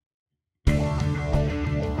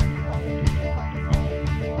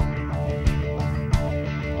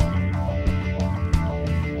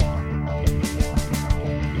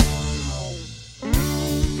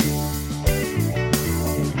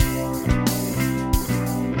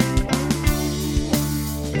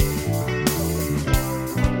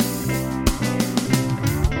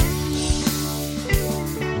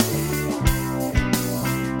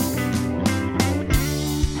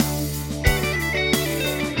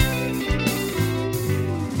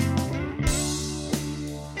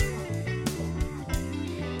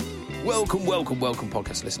Welcome,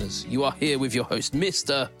 podcast listeners. You are here with your host,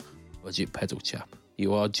 Mr. Budget Pedal Chap.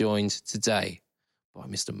 You are joined today by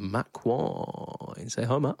Mr. Matt Quine. Say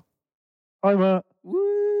hi, Matt. Hi, Matt.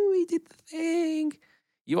 Woo, he did the thing.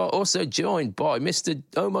 You are also joined by Mr.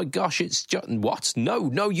 Oh my gosh, it's Josh. What?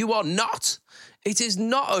 No, you are not. It is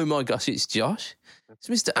not oh my gosh, it's Josh. It's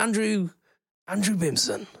Mr. Andrew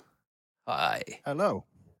Bimson. Hi. Hello.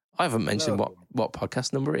 I haven't mentioned what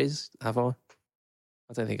podcast number it is, have I?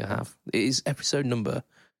 I don't think I have. It is episode number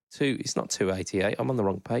 2. It's not 288. I'm on the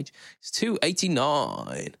wrong page. It's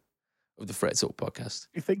 289 of the Fret Talk podcast.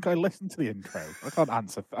 You think I listened to the intro? I can't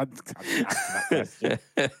answer that question.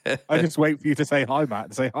 I just wait for you to say hi, Matt,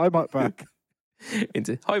 and say hi, Matt, back.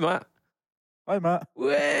 Hi, Matt. Hi, Matt.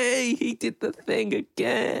 Way, he did the thing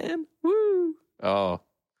again. Woo. Oh,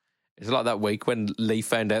 it's like that week when Lee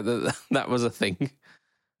found out that that was a thing.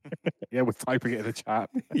 Yeah, we're typing it in the chat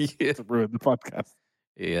Yeah. to ruin the podcast.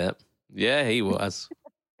 Yeah, he was.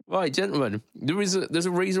 Right, gentlemen, there's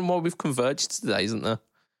a reason why we've converged today, isn't there?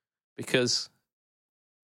 Because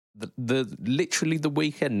the literally the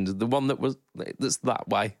weekend, the one that's that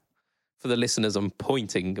way for the listeners. I'm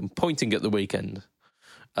pointing at the weekend.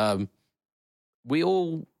 We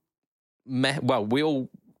all met. Well, we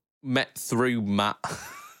all met through Matt.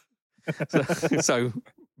 so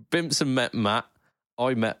Bimson met Matt.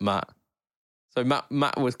 I met Matt. So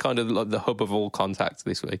Matt was kind of like the hub of all contact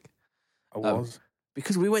this week. I was.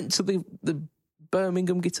 Because we went to the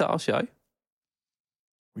Birmingham Guitar Show.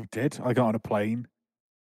 We did. I got on a plane.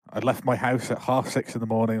 I left my house at 6:30 in the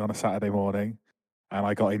morning on a Saturday morning, and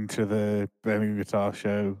I got into the Birmingham Guitar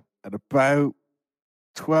Show at about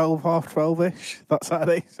 12:30-ish that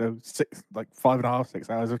Saturday. So 5.5, 6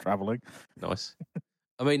 hours of travelling. Nice.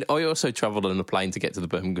 I mean, I also travelled on a plane to get to the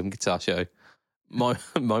Birmingham Guitar Show. Mine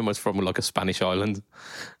was from like a Spanish island.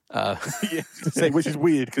 Yeah, which is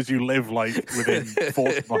weird because you live like within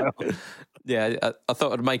 40 miles. Yeah, I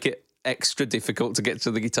thought I'd make it extra difficult to get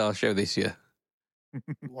to the guitar show this year.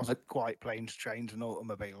 It wasn't quite planes, trains, and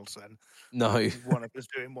automobiles then. No. One of us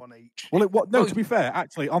doing one each. Well, to be fair,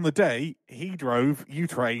 actually, on the day, he drove, you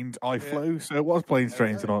trained, I flew, so it was planes,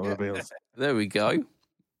 trains, and automobiles. There we go.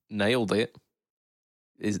 Nailed it.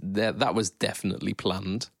 That was definitely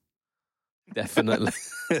planned. Definitely.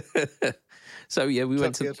 So, yeah, we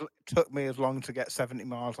went to... It took me as long to get 70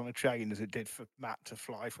 miles on a train as it did for Matt to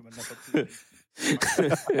fly from another place.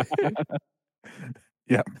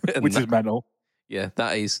 Yeah, which is mental. Yeah,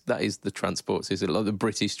 that is the transport system, like the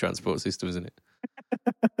British transport system, isn't it?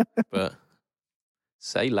 But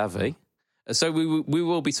say la vie. So we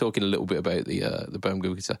will be talking a little bit about the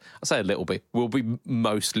Birmingham Guitar. I say a little bit. We'll be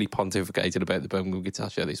mostly pontificating about the Birmingham Guitar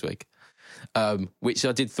Show this week, which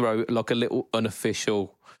I did throw like a little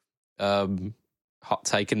unofficial hot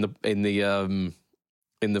take in the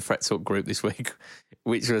Fret Talk group this week,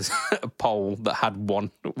 which was a poll that had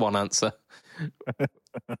one answer.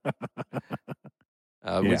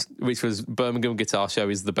 Which was Birmingham Guitar Show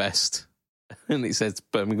is the best. And it says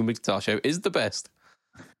Birmingham Guitar Show is the best.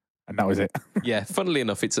 And that was it. Yeah, funnily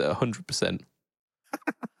enough, it's at 100%.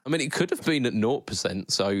 I mean, it could have been at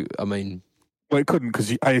 0%, so, I mean... Well, it couldn't,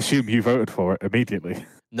 because I assume you voted for it immediately.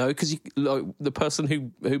 No, because the person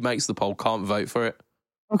who makes the poll can't vote for it.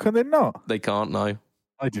 Oh, can they not? They can't, no.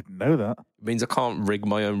 I didn't know that. It means I can't rig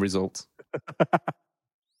my own result.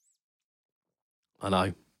 I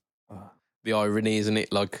know. The irony, isn't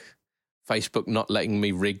it? Like, Facebook not letting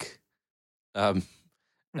me rig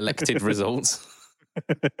elected results.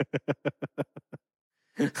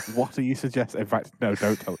 What are you suggesting? In fact, no,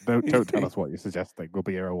 don't tell us what you're suggesting. We'll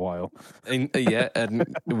be here a while. And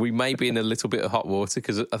we may be in a little bit of hot water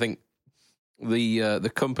because I think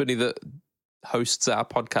the company that hosts our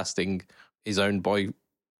podcasting is owned by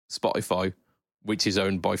Spotify, which is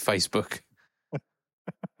owned by Facebook.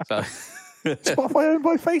 So Spotify owned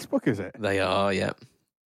by Facebook, is it? They are, yeah.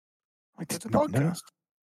 It's a podcast.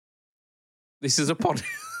 This is a pod.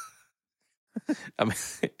 I mean,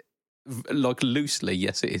 like loosely,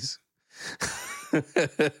 yes, it is.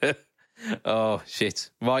 Oh,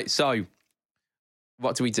 shit. Right, so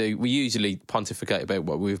what do? We usually pontificate about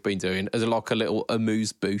what we've been doing as a little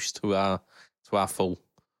amuse boost to our full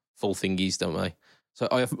thingies, don't we? So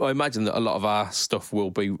I imagine that a lot of our stuff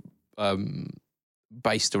will be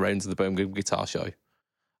based around the Birmingham Guitar Show.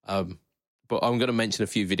 But I'm going to mention a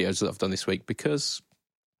few videos that I've done this week because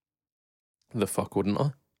the fuck wouldn't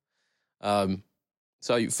I?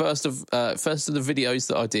 So first of the videos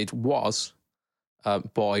that I did was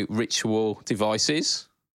by Ritual Devices,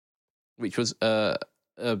 which was a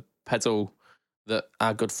pedal that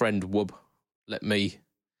our good friend Wub let me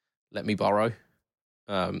borrow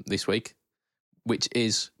this week. which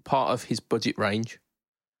is part of his budget range.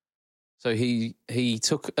 So he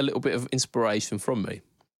took a little bit of inspiration from me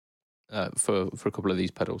for a couple of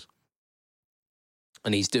these pedals.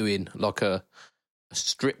 And he's doing like a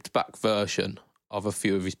stripped back version of a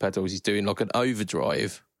few of his pedals. He's doing like an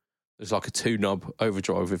overdrive. There's like a 2-knob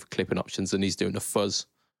overdrive with clipping options, and he's doing a fuzz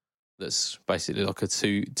that's basically like a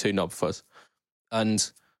two knob fuzz.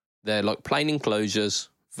 And they're like plain enclosures,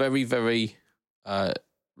 very, very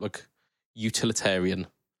like utilitarian.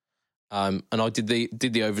 And I did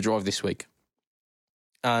the overdrive this week.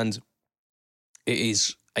 And it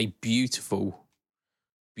is a beautiful,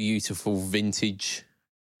 beautiful vintage,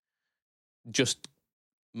 just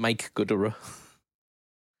make gooderer,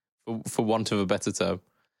 for want of a better term.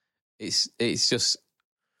 It's just,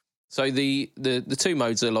 so the two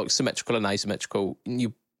modes are like symmetrical and asymmetrical.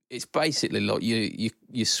 It's basically like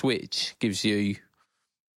your switch gives you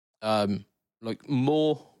like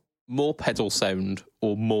more pedal sound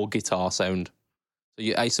or more guitar sound. So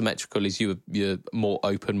your asymmetrical is you're more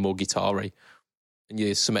open, more guitar-y, and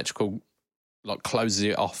your symmetrical like closes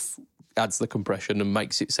it off, adds the compression and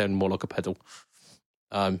makes it sound more like a pedal.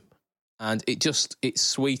 And it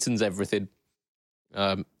sweetens everything.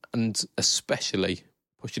 And especially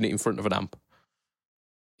pushing it in front of an amp.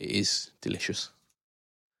 It is delicious.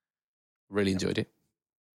 Really enjoyed it.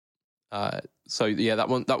 So yeah, that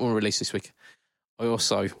one released this week. I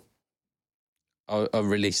also I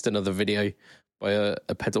released another video by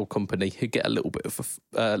a pedal company who get a little bit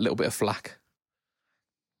of flack.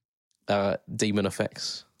 Demon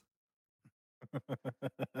Effects. I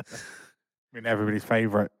mean, everybody's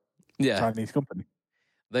favourite Chinese company.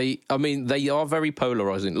 They are very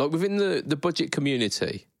polarizing. Like within the budget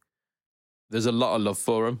community, there's a lot of love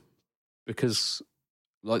for them because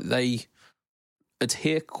like they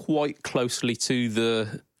adhere quite closely to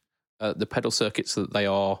the pedal circuits that they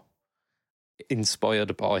are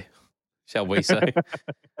inspired by, shall we say?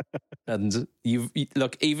 And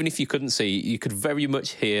like even if you couldn't see, you could very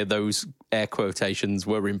much hear those air quotations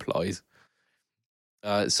were implied.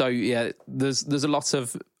 So yeah, there's a lot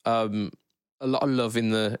of love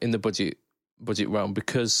in the budget realm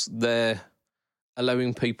because they're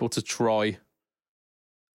allowing people to try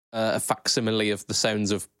a facsimile of the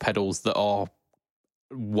sounds of pedals that are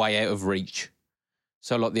way out of reach.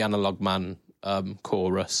 So like the Analog Man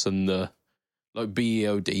chorus and the like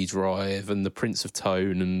BEOD drive and the Prince of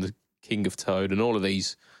Tone and the King of Tone and all of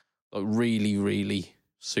these like really, really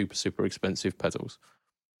super, super expensive pedals.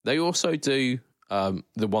 They also do the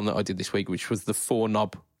one that I did this week, which was the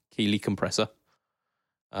 4-knob Keeley compressor.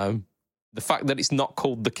 The fact that it's not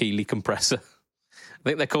called the Keeley compressor, I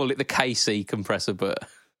think they call it the KC compressor, but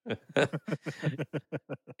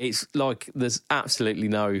it's like there's absolutely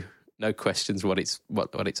no questions what it's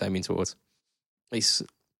aiming towards. It's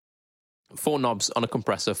 4 knobs on a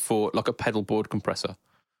compressor for like a pedal board compressor.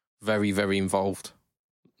 Very, very involved.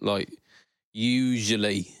 Like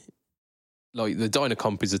usually, like the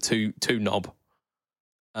Dynacomp is a two knob,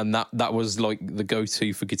 and that was like the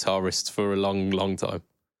go-to for guitarists for a long, long time.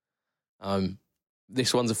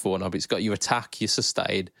 This one's a 4 knob. It's got your attack, your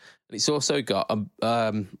sustain, and it's also got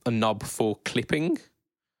a knob for clipping,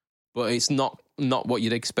 but it's not what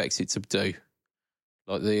you'd expect it to do.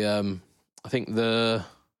 Like I think the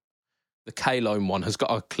K-Line one has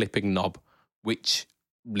got a clipping knob, which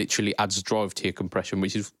literally adds drive to your compression,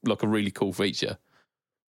 which is like a really cool feature.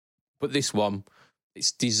 But this one,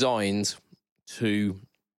 it's designed to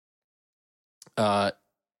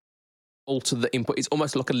alter the input. It's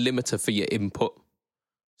almost like a limiter for your input.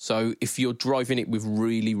 So if you're driving it with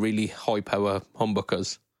really, really high power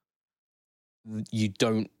humbuckers, you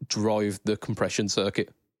don't drive the compression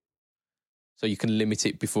circuit. So you can limit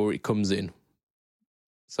it before it comes in.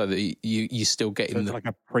 So that you still get in like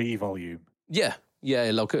a pre-volume. Yeah,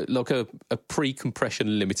 like a pre-compression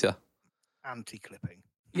limiter. Anti-clipping.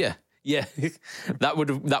 Yeah. that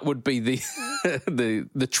would be the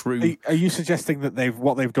true. Are you suggesting that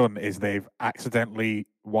what they've done is they've accidentally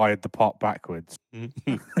wired the pot backwards? Yeah,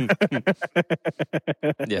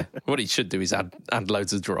 what it should do is add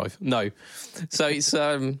loads of drive. No, so it's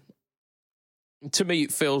to me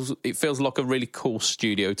it feels like a really cool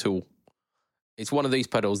studio tool. It's one of these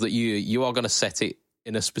pedals that you are going to set it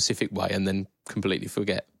in a specific way and then completely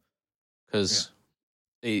forget because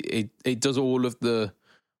it does all of the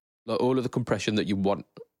compression that you want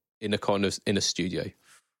in a studio.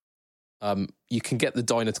 You can get the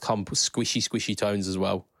Dynacomp squishy tones as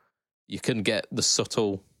well. You can get the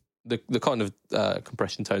subtle, the kind of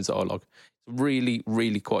compression tones that I like. It's really,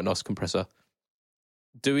 really quite a nice compressor.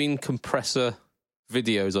 Doing compressor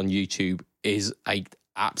videos on YouTube is a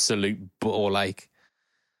absolute ball ache.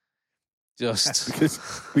 Just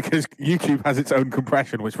because YouTube has its own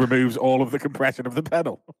compression, which removes all of the compression of the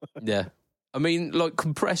pedal. yeah. I mean, like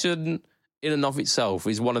compression in and of itself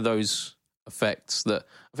is one of those effects that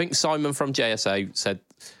I think Simon from JSA said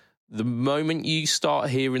the moment you start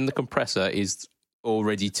hearing the compressor is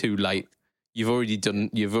already too late. You've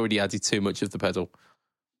already added too much of the pedal.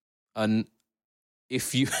 And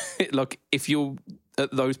if you're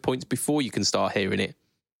at those points before you can start hearing it,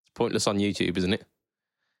 it's pointless on YouTube, isn't it?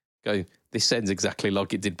 Go, this sounds exactly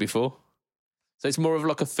like it did before. So it's more of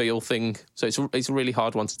like a feel thing. So it's a really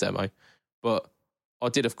hard one to demo. But I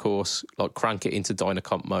did, of course, like crank it into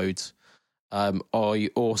Dynacomp mode. I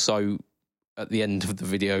also, at the end of the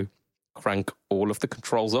video, crank all of the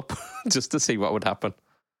controls up just to see what would happen.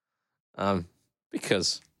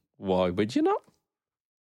 Because why would you not?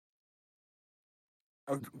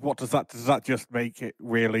 What does that just make it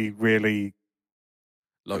really, really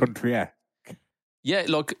Like, country-esque? yeah,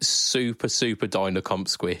 like super Dynacomp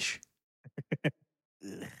squish.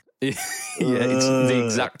 Yeah, it's the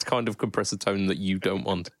exact kind of compressor tone that you don't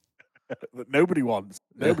want. That nobody wants.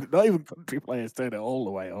 Nobody, not even country players, turn it all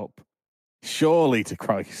the way up. Surely to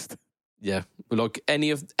Christ. Yeah, like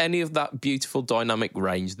any of that beautiful dynamic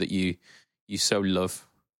range that you so love.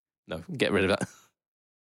 No, get rid of that.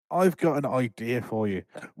 I've got an idea for you.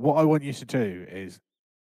 What I want you to do is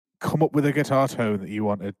come up with a guitar tone that you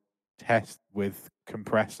want to test with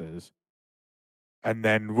compressors, and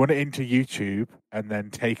then run it into YouTube, and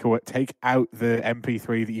then take out the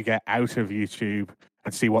MP3 that you get out of YouTube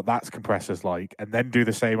and see what that's compressors like, and then do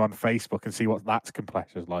the same on Facebook and see what that's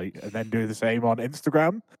compressors like, and then do the same on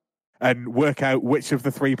Instagram, and work out which of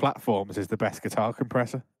the 3 platforms is the best guitar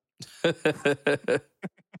compressor.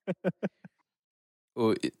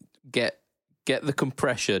 Or get the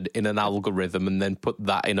compression in an algorithm and then put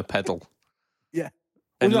that in a pedal. Yeah.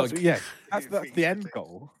 And Well, that's the end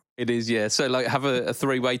goal. It is, yeah. So like have a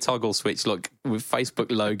 3-way toggle switch, like with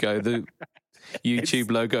Facebook logo, the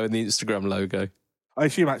YouTube logo, and the Instagram logo. I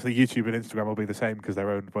assume actually YouTube and Instagram will be the same because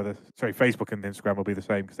they're owned by Facebook and Instagram will be the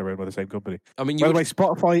same because they're owned by the same company. I mean, by the way,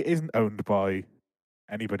 Spotify isn't owned by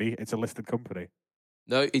anybody; it's a listed company.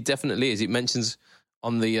 No, it definitely is. It mentions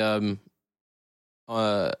on the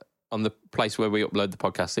place where we upload the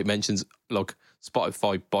podcast, it mentions like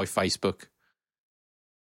Spotify by Facebook.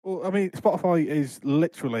 Well, I mean, Spotify is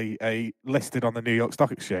literally listed on the New York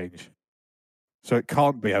Stock Exchange, so it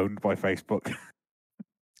can't be owned by Facebook.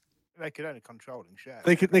 They could own a controlling share.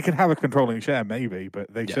 They could have a controlling share, maybe,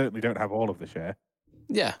 but they certainly don't have all of the share.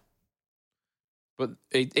 Yeah, but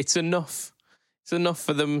it's enough. It's enough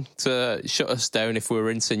for them to shut us down if we're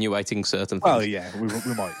insinuating certain things. Well, yeah, we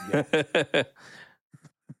might. Yeah.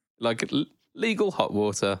 Like legal hot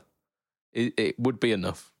water, it would be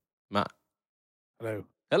enough. Matt. Hello.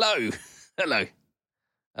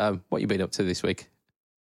 What you been up to this week?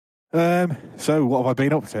 So what have I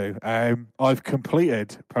been up to? I've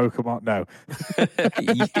completed Pokemon. No,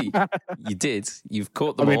 you did. You've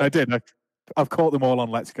caught them all. I mean, I did. I've caught them all on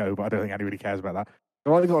Let's Go, but I don't think anybody cares about that.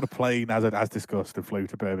 So I got on a plane as discussed and flew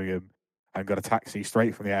to Birmingham and got a taxi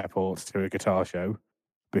straight from the airport to a guitar show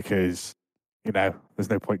because there's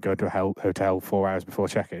no point going to a hotel 4 hours before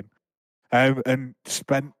check-in. And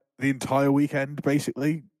spent the entire weekend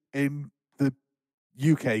basically in the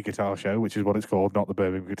UK Guitar Show, which is what it's called, not the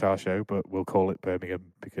Birmingham Guitar Show, but we'll call it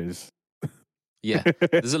Birmingham because... Yeah,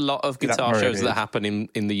 there's a lot of guitar shows that happen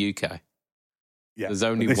in the UK. Yeah, there's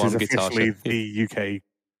only one guitar show. The UK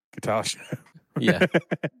Guitar Show. Yeah,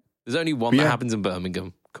 there's only one that happens in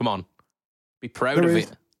Birmingham. Come on, be proud of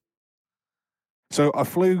it. So I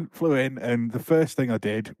flew in, and the first thing I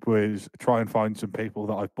did was try and find some people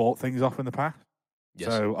that I've bought things off in the past. Yes.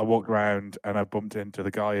 So I walked around and I bumped into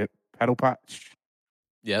the guy at Pedal Patch.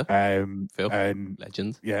 Yeah. Phil, and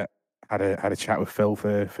legend. Yeah, had a chat with Phil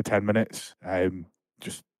for 10 minutes.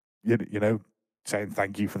 Just saying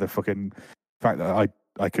thank you for the fucking fact that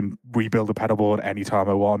I can rebuild a pedal board anytime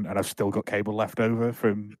I want, and I've still got cable left over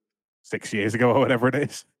from 6 years ago or whatever it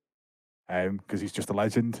is. Because he's just a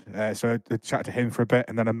legend. So I chatted to him for a bit,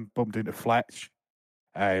 and then I bumped into Fletch,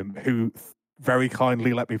 who very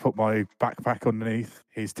kindly let me put my backpack underneath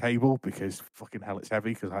his table because fucking hell, it's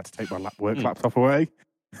heavy because I had to take my work laptop away.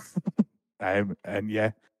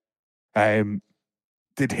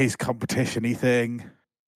 Did his competition-y thing,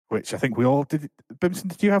 which I think we all did. Bimson,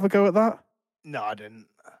 did you have a go at that? No, I didn't.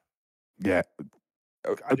 Yeah.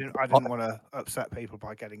 I didn't want to upset people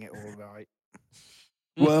by getting it all right.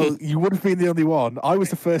 Well, you would have been the only one. I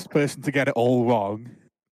was the first person to get it all wrong.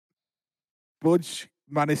 Budge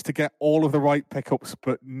managed to get all of the right pickups,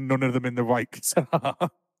 but none of them in the right guitar.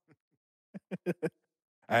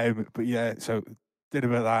 But yeah, so did a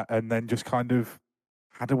bit of that, and then just kind of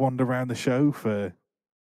had a wander around the show for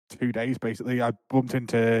 2 days. Basically, I bumped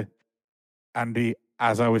into Andy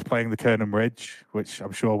as I was playing the Kernham Ridge, which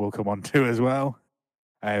I'm sure we'll come on to as well.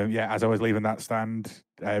 As I was leaving that stand,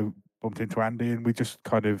 bumped into Andy, and we just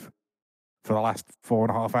kind of, for the last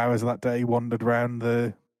 4.5 hours of that day, wandered around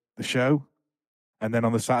the show. And then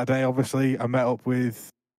on the Saturday, obviously, I met up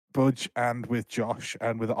with Budge and with Josh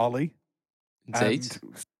and with Ollie. Indeed.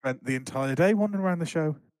 And spent the entire day wandering around the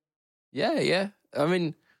show. Yeah. I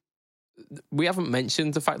mean, we haven't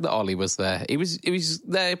mentioned the fact that Ollie was there. He was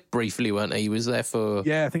there briefly, weren't he? He was there for...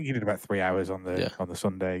 Yeah, I think he did about 3 hours on the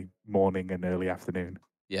Sunday morning and early afternoon.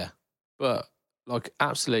 Yeah. But, like,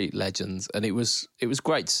 absolute legends. And it was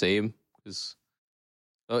great to see him, because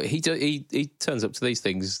he turns up to these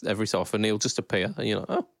things every so often. He'll just appear, and you're like,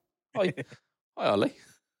 oh, hi, Ollie.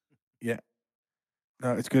 Yeah.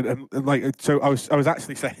 No, it's good. And like, so I was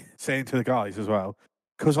actually saying to the guys as well,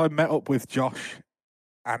 because I met up with Josh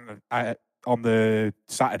and on the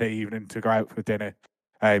Saturday evening to go out for dinner,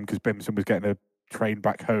 because Bimson was getting a train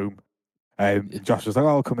back home. Josh was like, "Oh,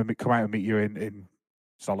 I'll come out and meet you in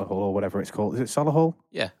Solihull or whatever it's called. Is it Solihull?"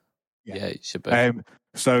 Yeah, it should be.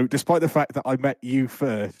 So, despite the fact that I met you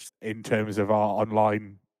first in terms of our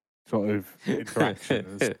online sort of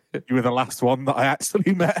interactions, you were the last one that I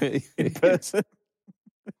actually met in person.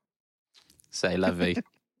 Say la vie.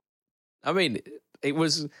 I mean, it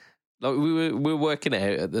was like we were working out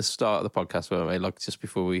at the start of the podcast, weren't we? Like just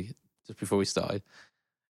before we started.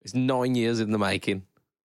 It's 9 years in the making.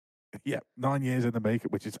 Yeah, 9 years in the making,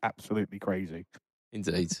 which is absolutely crazy.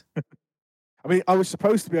 Indeed. I mean, I was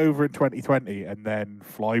supposed to be over in 2020, and then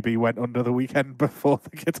Flyby went under the weekend before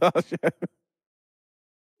the guitar show.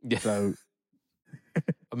 Yeah. So,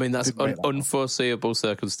 I mean, that's unforeseeable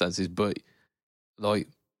circumstances, but like,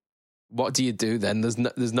 what do you do then? There's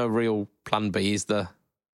no real plan B, is there?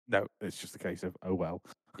 No, it's just a case of, oh well.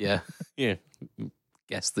 Yeah.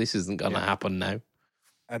 Guess this isn't going to happen now.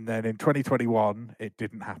 And then in 2021, it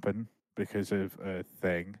didn't happen because of a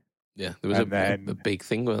thing. Yeah, there was a big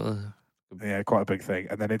thing. Yeah, quite a big thing.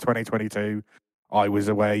 And then in 2022, I was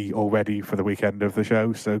away already for the weekend of the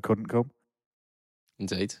show, so couldn't come.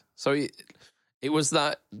 Indeed. So it was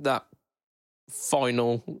that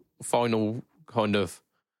final kind of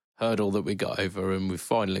hurdle that we got over, and we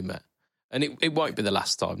finally met. And it won't be the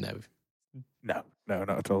last time now. No, not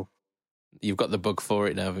at all. You've got the bug for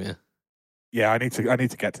it now, haven't you? Yeah, I need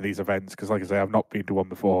to get to these events because, like I say, I've not been to one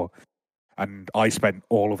before, and I spent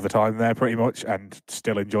all of the time there pretty much, and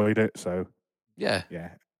still enjoyed it. So yeah.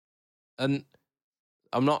 And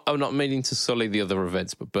I'm not meaning to sully the other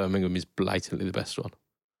events, but Birmingham is blatantly the best one.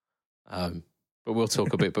 But we'll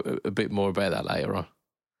talk a bit more about that later on.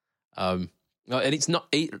 And it's not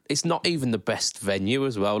even the best venue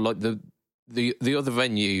as well. Like the other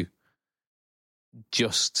venue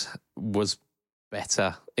just was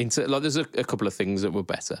better. There's a couple of things that were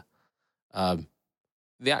better.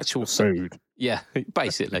 The actual food. Yeah,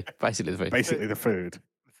 basically the food. Basically the food.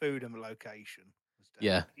 The food and the location.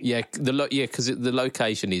 Yeah, because the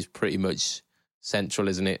location is pretty much central,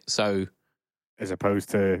 isn't it? So, as opposed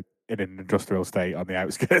to in an industrial state on the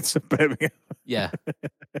outskirts of Birmingham. Yeah,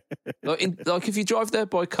 like if you drive there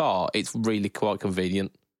by car, it's really quite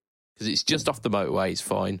convenient because it's just off the motorway. It's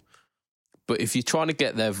fine. But if you're trying to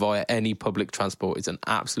get there via any public transport, it's an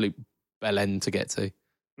absolute bell end to get to.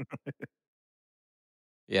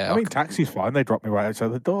 Yeah, I mean, taxi's fine. They drop me right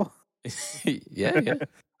outside the door. Yeah.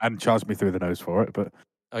 And charge me through the nose for it, but...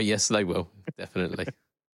 Oh, yes, they will. Definitely.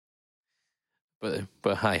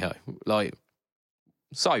 But hey-ho. Like,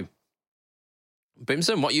 so,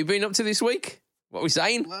 Bimson, what you been up to this week? What are we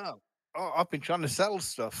saying? Well, I've been trying to sell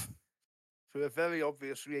stuff for a very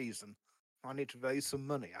obvious reason. I need to raise some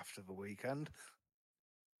money after the weekend.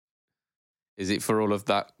 Is it for all of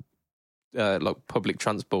that, like, public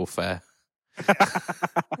transport fare?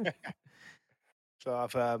 So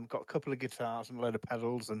I've got a couple of guitars and a load of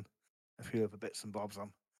pedals and a few other bits and bobs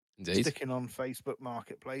on. Indeed. Sticking on Facebook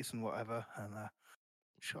Marketplace and whatever, and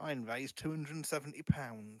try and raise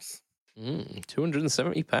 £270.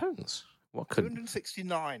 £270. What could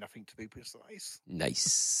 269, I think, to be precise.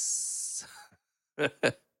 Nice.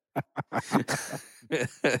 That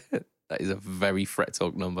is a very Fret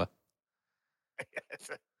Talk number.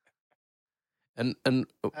 And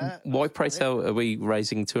why, pray tell, are we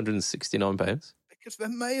raising £269? Because there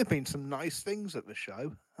may have been some nice things at the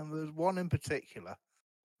show, and there's one in particular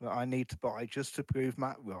that I need to buy just to prove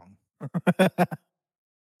Matt wrong. I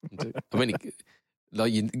mean,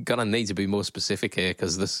 like, you're gonna need to be more specific here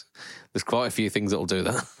because there's quite a few things that'll do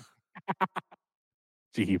that.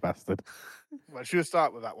 Cheeky bastard. Well, should we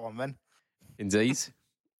start with that one then? Indeed.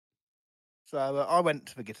 So I went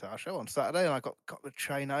to the guitar show on Saturday, and I got the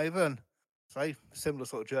train over, and say similar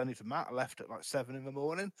sort of journey to Matt. I left at like 7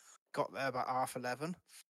 a.m. Got there about 11:30.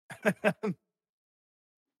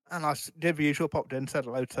 And I did the usual, popped in, said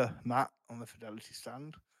hello to Matt on the Fidelity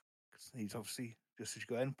stand, because he's obviously, just as you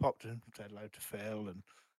go in, popped in, said hello to Phil and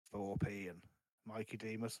Thorpe and Mikey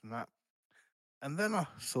Demas and that. And then I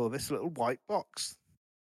saw this little white box,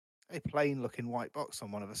 a plain looking white box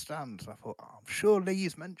on one of the stands. I thought, I'm sure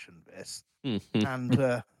Lee's mentioned this.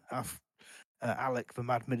 And Alec, the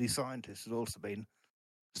Mad MIDI scientist, has also been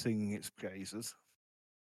singing its praises.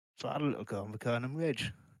 So I had a little go on the Kernan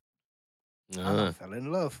Ridge. And I fell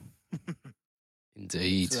in love.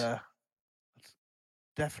 Indeed. It's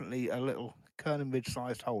definitely a little Kernan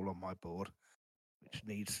Ridge-sized hole on my board, which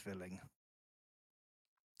needs filling.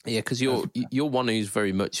 Yeah, because you're one who's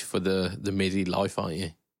very much for the MIDI life, aren't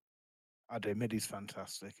you? I do. MIDI's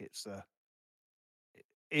fantastic. It's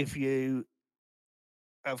if you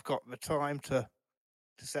have got the time to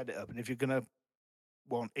set it up, and if you're gonna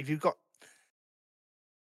if you've got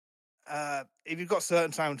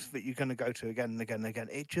certain sounds that you're going to go to again and again and again,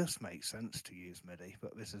 it just makes sense to use MIDI.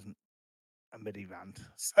 But this isn't a MIDI rant,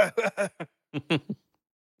 so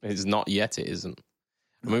it's not yet. It isn't.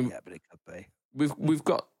 Yeah, but it could be. We've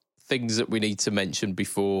got things that we need to mention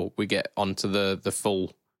before we get onto the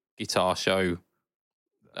full guitar show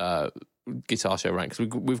ranks.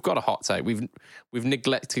 We've got a hot take. We've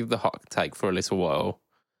neglected the hot take for a little while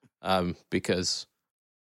because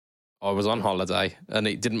I was on holiday and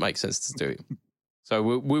it didn't make sense to do it. So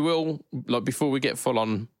we will, like, before we get full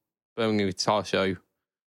on Birmingham Guitar Show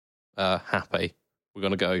happy, we're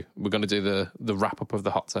gonna do the wrap up of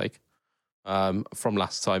the hot take from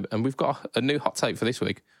last time, and we've got a new hot take for this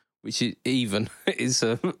week, which is it's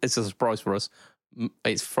a surprise for us.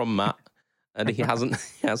 It's from Matt, and he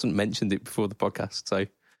hasn't mentioned it before the podcast. So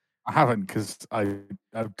I haven't, because I've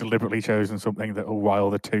deliberately chosen something that will rile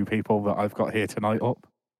the two people that I've got here tonight up.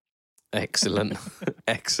 Excellent.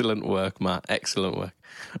 Excellent work, Matt. Excellent work.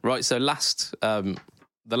 Right, so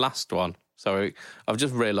the last one. Sorry, I've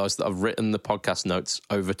just realised that I've written the podcast notes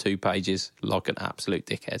over 2 pages like an absolute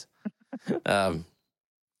dickhead.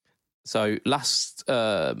 So last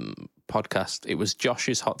podcast, it was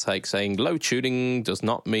Josh's hot take saying low tuning does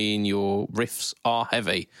not mean your riffs are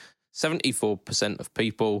heavy. 74% of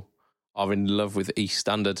people are in love with E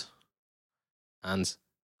standard and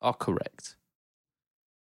are correct.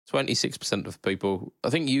 26% of people. I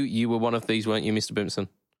think you were one of these, weren't you, Mr. Bimson?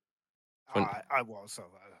 I was.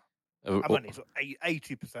 I went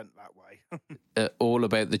 80% that way. All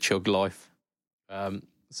about the chug life.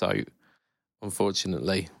 So,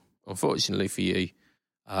 unfortunately for you,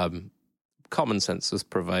 common sense has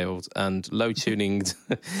prevailed, and low tuning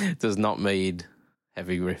does not mean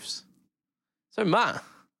heavy riffs. So, Matt.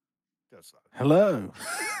 Hello.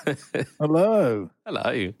 Hello.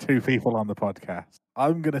 Hello. 2 people on the podcast.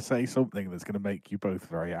 I'm going to say something that's going to make you both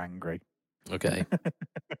very angry. Okay.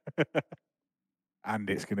 And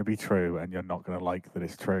it's going to be true, and you're not going to like that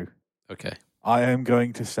it's true. Okay. I am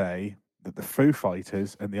going to say that the Foo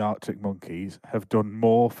Fighters and the Arctic Monkeys have done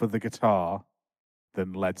more for the guitar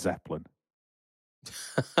than Led Zeppelin.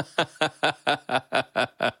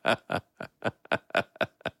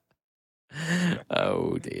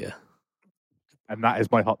 Oh, dear. And that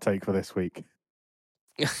is my hot take for this week.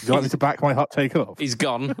 Would you like me to back my hot take up? He's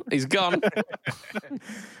gone. He's gone.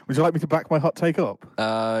 Would you like me to back my hot take up?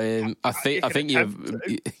 I think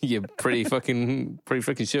you're pretty fucking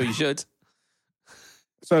sure you should.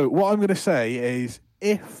 So what I'm going to say is,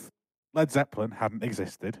 if Led Zeppelin hadn't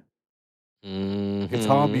existed,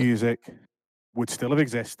 guitar music would still have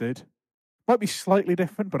existed. Might be slightly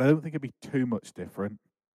different, but I don't think it'd be too much different.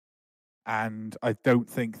 And I don't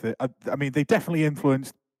think that... I mean, they definitely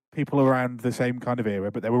influenced people around the same kind of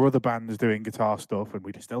era, but there were other bands doing guitar stuff, and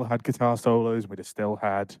we'd still had guitar solos, we'd still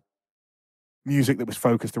had music that was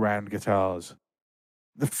focused around guitars.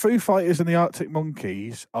 The Foo Fighters and the Arctic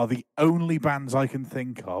Monkeys are the only bands I can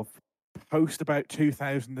think of post about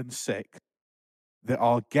 2006 that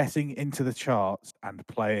are getting into the charts and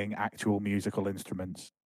playing actual musical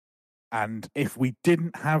instruments. And if we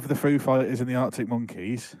didn't have the Foo Fighters and the Arctic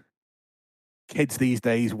Monkeys, kids these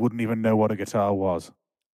days wouldn't even know what a guitar was.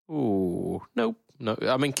 Oh, no.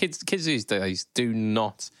 I mean, kids these days do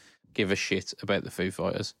not give a shit about the Foo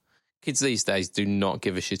Fighters. Kids these days do not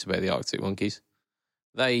give a shit about the Arctic Monkeys.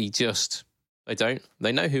 They don't.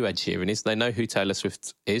 They know who Ed Sheeran is. They know who Taylor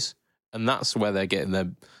Swift is. And that's where they're getting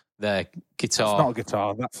their guitar. That's not a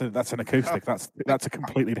guitar. That's an acoustic. That's a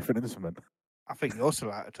completely different instrument. I think you're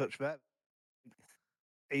also out of touch there.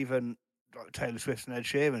 Even like Taylor Swift and Ed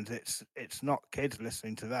Sheeran. It's not kids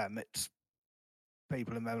listening to them. It's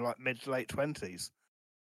people in their like mid to late 20s.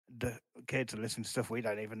 The kids are listening to stuff we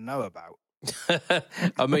don't even know about.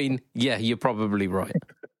 I mean, yeah, you're probably right.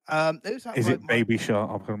 Who's that Is bloke, it Baby Shark?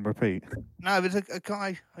 I'm going to repeat. No, there's a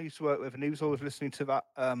guy I used to work with, and he was always listening to that.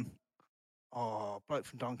 Bloke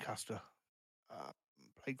from Doncaster.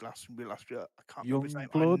 Played Glastonbury last year. I can't remember his name.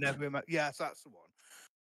 Youngblood? I never remember. Yes, that's the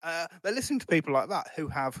one. They're listening to people like that who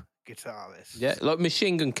have guitarists. Yeah, like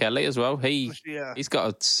Machine Gun Kelly as well. Yeah. He's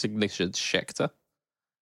got a signature Schecter.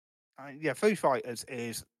 Yeah, Foo Fighters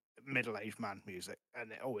is middle-aged man music,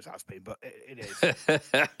 and it always has been, but it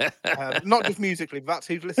is. Not just musically, but that's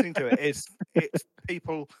who's listening to it. It's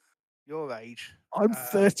people your age. I'm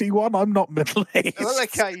 31. I'm not middle aged. Well,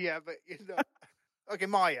 okay, yeah, but you know, okay,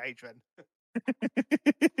 my age then.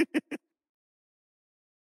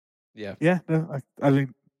 Yeah. Yeah, no, I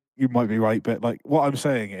mean, you might be right, but like what I'm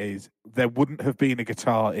saying is there wouldn't have been a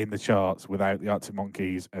guitar in the charts without the Arctic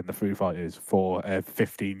Monkeys and the Foo Fighters for a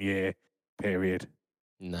 15-year period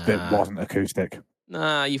that wasn't acoustic.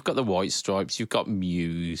 Nah, you've got the White Stripes, you've got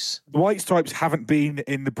Muse. The White Stripes haven't been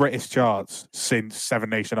in the British charts since Seven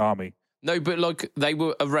Nation Army. No, but like they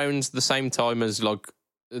were around the same time as like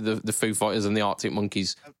the Foo Fighters and the Arctic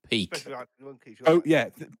Monkeys peak. Especially like the Monkeys, Oh right? yeah,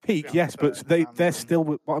 peak, Yeah, yes, but and they're still.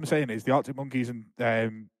 What I'm saying is the Arctic Monkeys and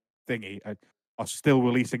thingy are still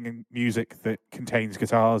releasing music that contains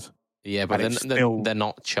guitars. Yeah, but And it's still they're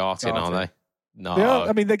not charting, are charting. they? No, They are,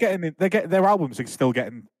 I mean, their albums are still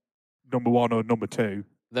getting number 1 or number 2.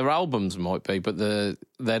 their albums might be, but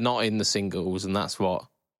they're not in the singles, and that's what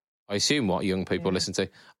I assume what young people listen to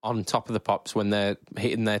on Top of the Pops when they're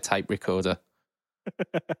hitting their tape recorder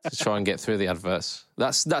to try and get through the adverts.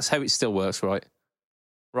 That's how it still works, right?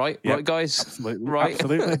 Right, Yep, right, guys. Absolutely, Right.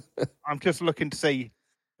 absolutely. I'm just looking to see.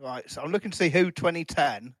 Right, so I'm looking to see who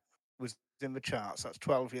 2010 was in the charts. That's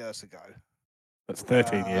 12 years ago. That's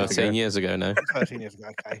 13 years 13 ago. years ago now. 13 years ago.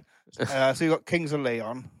 Okay. So you've got Kings of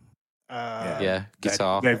Leon. Yeah,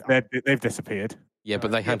 guitar. They've disappeared. Yeah, but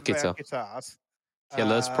they had they guitar. guitars.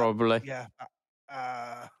 Killers, probably. Yeah.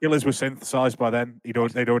 Killers were synthesized by then. They'd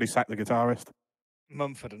already sacked the guitarist.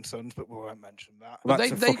 Mumford and Sons, but we won't mention that. Well, They've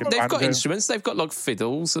that's a fucking got banjo. instruments. They've got like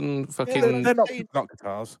fiddles and fucking. They're not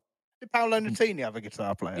guitars. Did Paolo Nutini have a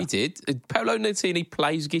guitar player? He did. Paolo Nutini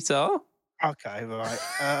plays guitar. Okay, right.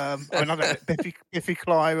 I don't know, Biffy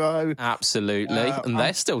Clyro. Absolutely, and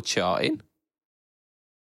they're still charting.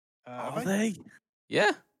 Are they?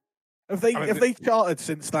 Yeah. Have they I mean, have they charted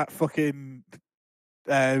since that fucking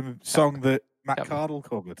song that Matt Yep. Cardle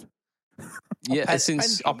covered? Yeah,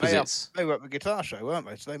 since Pendulum, opposites. They were at the guitar show, weren't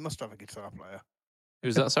they? So they must have a guitar player.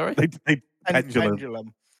 Who's that? Sorry. They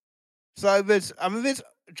Pendulum. So there's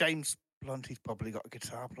James Blunt. He's probably got a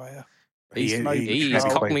guitar player. He he- is he-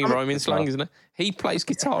 Cockney he- rhyming he- slang, isn't it? He plays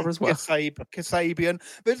guitar as well. Kasabian.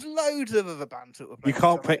 There's loads of other bands that were You playing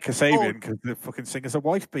can't guitar. pick Kasabian because the fucking singer's a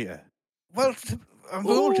wife beater. Well,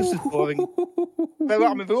 we're all just as boring.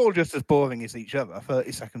 We're all just as boring as each other.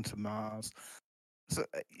 30 Seconds to Mars. So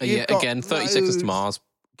Yeah, you've got again, 30 Seconds to loads- Mars,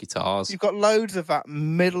 guitars. You've got loads of that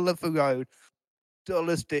middle of the road, dull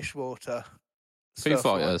as dishwater. Foo stuff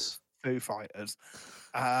like Fighters. Foo Fighters.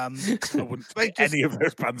 I wouldn't They say just- any of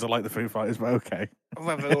those bands are like the Foo Fighters, but okay.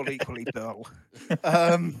 Well, they're all equally dull.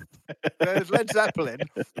 There's Led Zeppelin.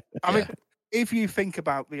 I mean, if you think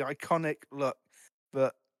about the iconic look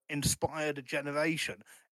that inspired a generation,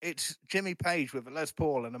 it's Jimmy Page with a Les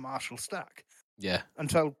Paul and a Marshall Stack Yeah.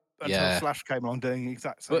 until Yeah. Slash came along doing the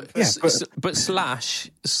exact same But, thing. but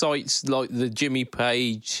Slash cites like the Jimmy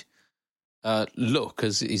Page look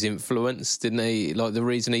as his influence, didn't he? Like the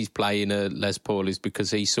reason he's playing a Les Paul is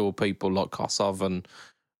because he saw people like Kosov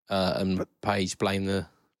and Page playing the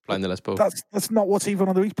Les Paul. That's not what's even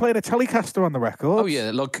on the. He's playing a Telecaster on the record. Oh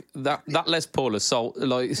yeah, like that Les Paul has sold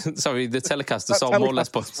like sorry, the Telecaster sold more Les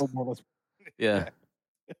Pauls. Yeah.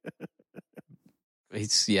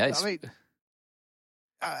 It's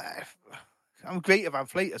I mean, Greta Van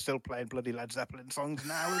Fleet are still playing bloody Led Zeppelin songs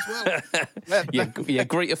now as well. yeah,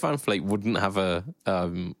 Greta Van Fleet wouldn't have a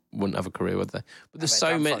career, would they? But there's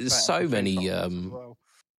so many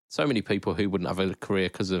people who wouldn't have a career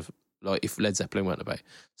because of like if Led Zeppelin weren't about.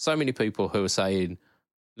 So many people who are saying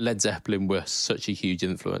Led Zeppelin were such a huge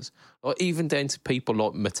influence, or even down to people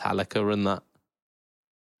like Metallica and that,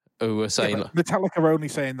 who were saying Yeah, Metallica are only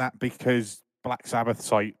saying that because Black Sabbath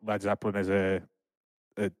cite Led Zeppelin as an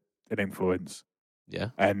influence, yeah,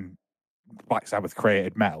 and Black Sabbath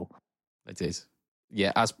created metal. they did.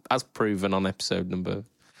 Yeah, as proven on episode number.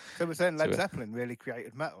 So we're saying Led So, Zeppelin really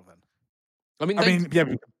created metal then? I mean, I mean, yeah,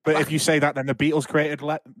 but if you say that, then the Beatles created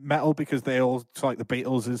metal because they all like the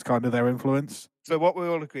Beatles is kind of their influence. So what we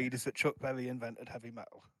all agreed is that Chuck Berry invented heavy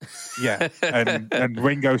metal. Yeah, and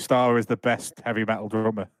Ringo Starr is the best heavy metal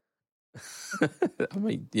drummer. I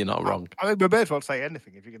mean, you're not wrong. I mean, we may as well say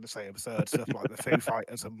anything if you're going to say absurd stuff like the Foo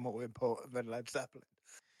Fighters are more important than Led Zeppelin.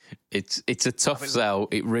 It's a tough sell.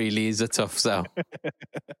 It really is a tough sell.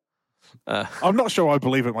 I'm not sure I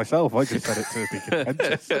believe it myself. I just said it to be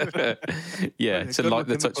contentious. Yeah, to like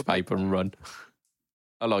the touch paper and run.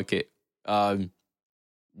 I like it.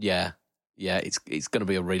 Yeah, it's going to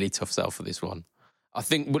be a really tough sell for this one. I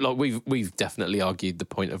think like we've definitely argued the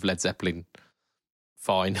point of Led Zeppelin.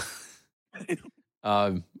 Fine.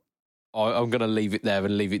 I'm going to leave it there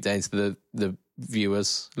and leave it down to the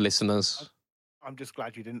viewers, listeners. I'm just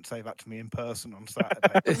glad you didn't say that to me in person on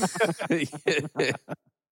Saturday.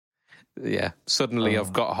 Yeah, suddenly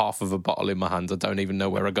I've got half of a bottle in my hand. I don't even know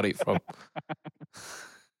where I got it from.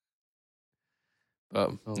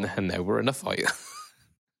 But now we're in a fight.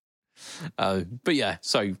 But yeah,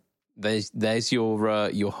 so there's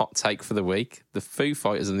your hot take for the week. The Foo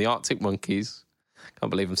Fighters and the Arctic Monkeys. Can't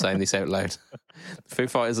believe I'm saying this out loud. The Foo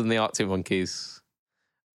Fighters and the Arctic Monkeys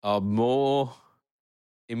are more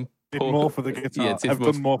important. Did more for the guitar. Yeah, I've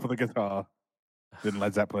done more for the guitar than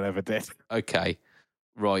Led Zeppelin ever did. Okay,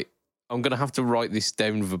 right. I'm going to have to write this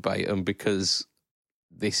down verbatim because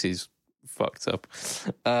this is fucked up.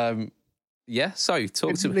 Yeah, so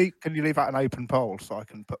talk to me. Can you leave out an open poll so I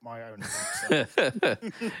can put my own?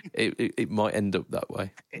 It might end up that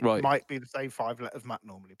way. It Right. might be the same 5 letters Matt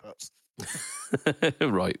normally puts.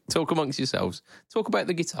 Right. Talk amongst yourselves. Talk about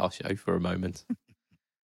the guitar show for a moment.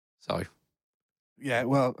 So. Yeah,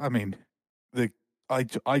 well, I mean, I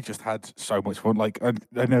just had so much fun. Like, I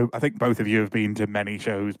think both of you have been to many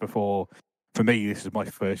shows before. For me, this is my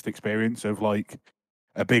first experience of like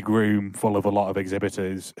a big room full of a lot of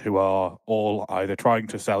exhibitors who are all either trying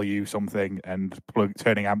to sell you something and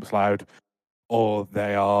turning amps loud, or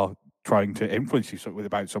they are trying to influence you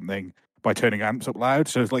about something by turning amps up loud.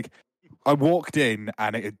 So it's like I walked in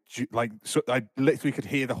and I literally could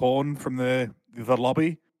hear the horn from the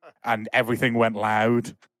lobby, and everything went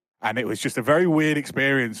loud. And it was just a very weird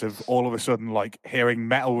experience of all of a sudden like hearing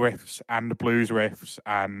metal riffs and blues riffs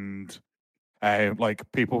and like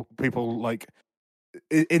people like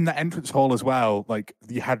in the entrance hall as well. Like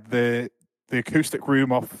you had the acoustic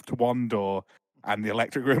room off to one door and the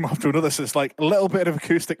electric room off to another. So it's like a little bit of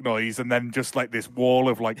acoustic noise and then just like this wall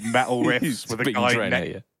of like metal riffs with a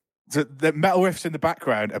guy. So the metal riffs in the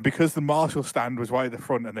background, and because the Marshall stand was right at the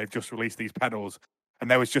front and they've just released these pedals, and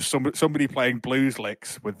there was just somebody playing blues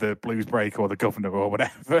licks with the Blues Break or the Governor or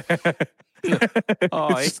whatever.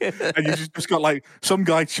 And you just got like some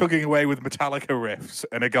guy chugging away with Metallica riffs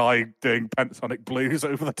and a guy doing pentatonic blues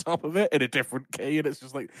over the top of it in a different key. And it's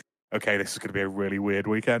just like, okay, this is going to be a really weird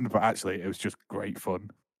weekend. But actually, it was just great fun.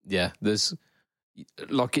 Yeah, there's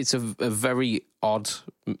like it's a very odd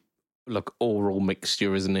like oral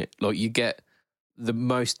mixture, isn't it? Like you get the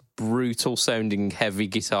most brutal sounding heavy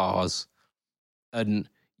guitars, and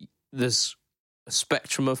there's a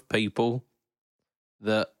spectrum of people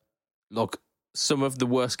that like some of the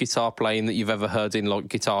worst guitar playing that you've ever heard in like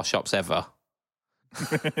guitar shops ever.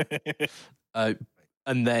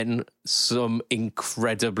 And then some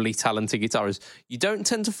incredibly talented guitarists. You don't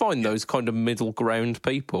tend to find those kind of middle ground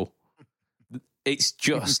people. It's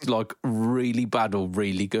just like really bad or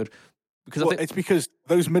really good. Because it's because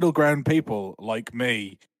those middle ground people like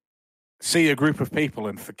me see a group of people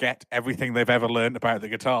and forget everything they've ever learned about the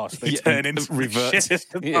guitar. So they turn into the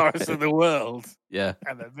shittest guitarists in the world. Yeah.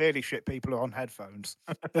 And the really shit people are on headphones.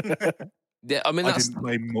 Yeah, I mean, I didn't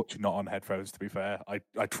play much not on headphones, to be fair.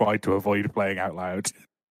 I tried to avoid playing out loud.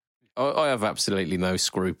 I have absolutely no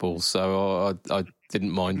scruples, so I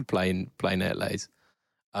didn't mind playing out loud.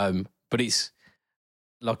 But it's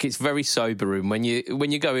like it's very sobering when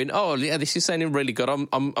you go in. Oh yeah, this is sounding really good.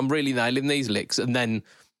 I'm really nailing these licks, and then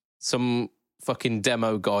some fucking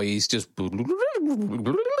demo guy is just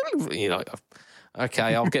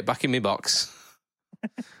okay, I'll get back in my box.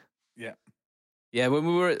 Yeah, when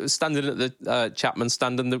we were standing at the Chapman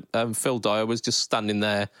stand and the Phil Dyer was just standing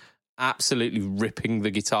there absolutely ripping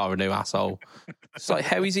the guitar a new asshole. It's like,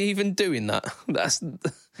 how is he even doing that?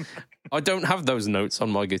 I don't have those notes on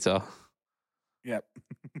my guitar. Yep.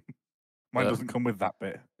 Mine doesn't come with that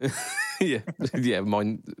bit. Yeah,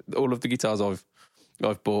 mine. All of the guitars I've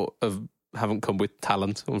bought haven't come with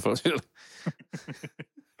talent, unfortunately.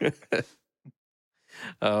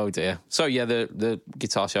 Oh dear. So yeah, the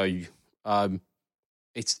guitar show.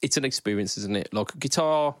 It's an experience, isn't it? Like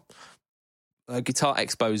guitar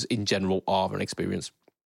expos in general are an experience.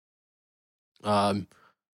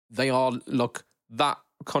 They are like that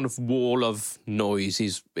kind of wall of noise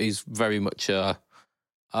is very much a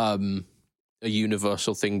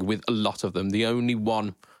universal thing with a lot of them. The only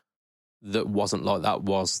one that wasn't like that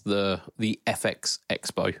was the FX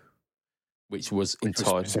Expo, which was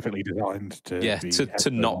entirely specifically designed to to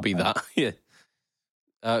not be that. Yeah,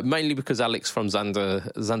 mainly because Alex from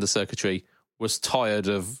Xander Circuitry was tired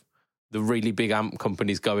of the really big amp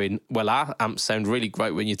companies going, well, our amps sound really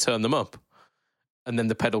great when you turn them up, and then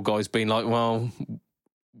the pedal guys being like, well,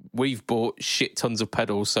 we've bought shit tons of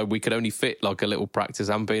pedals, so we could only fit like a little practice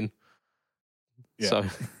amp in. Yeah. So,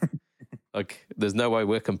 like, there's no way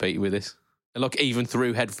we're competing with this. And like, even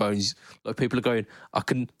through headphones, like people are going, I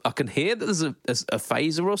can hear that there's a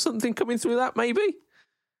phaser or something coming through that. Maybe,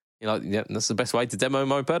 like, yeah, that's the best way to demo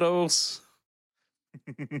my pedals.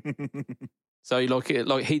 So, like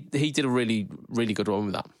he did a really really good one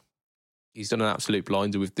with that. He's done an absolute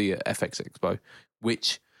blinder with the FX Expo,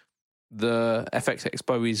 which the FX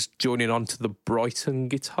Expo is joining on to the Brighton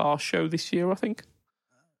Guitar Show this year, I think.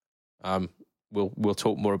 We'll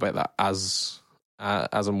talk more about that as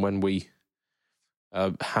and when we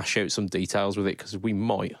hash out some details with it, because we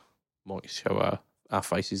might show our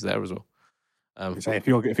faces there as well. Say if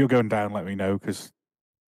you're going down, let me know, because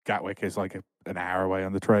Gatwick is like an hour away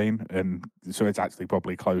on the train, and so it's actually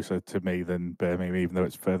probably closer to me than Birmingham, even though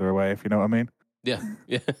it's further away. If you know what I mean? Yeah.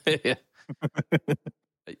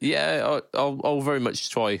 Yeah, I'll very much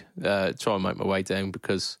try and make my way down,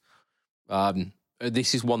 because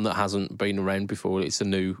this is one that hasn't been around before. It's a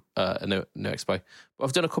new expo. But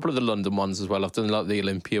I've done a couple of the London ones as well. I've done like the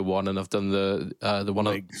Olympia one, and I've done the one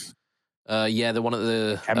Legs. The one at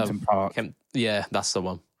the Kempton Park. Yeah, that's the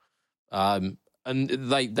one. And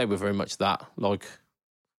they were very much that. Like,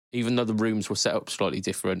 even though the rooms were set up slightly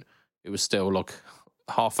different, it was still like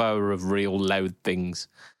half hour of real loud things,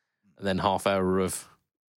 and then half hour of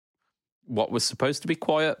what was supposed to be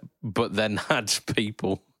quiet, but then had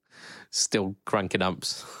people still cranking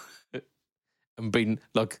amps. And being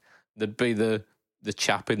like, there'd be the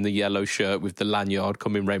chap in the yellow shirt with the lanyard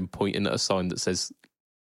coming round pointing at a sign that says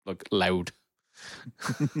like loud.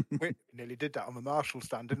 We nearly did that on the Marshall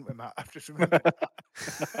stand, didn't we, Matt? I've just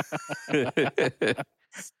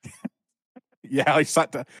Yeah, I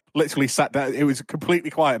literally sat down. It was completely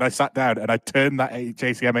quiet, and I sat down and I turned that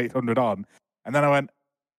JCM 800 on, and then I went,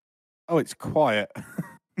 "Oh, it's quiet."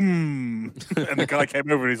 And the guy came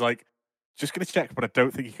over and he's like, "Just going to check, but I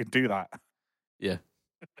don't think you can do that." Yeah.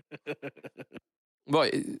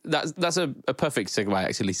 Right, that's a perfect segue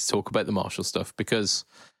actually to talk about the Marshall stuff, because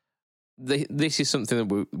this is something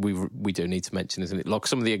that we do need to mention, isn't it? Like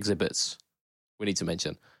some of the exhibits we need to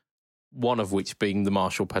mention. One of which being the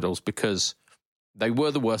Marshall pedals, because they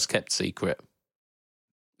were the worst kept secret.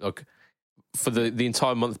 Like, for the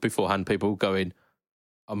entire month beforehand, people going,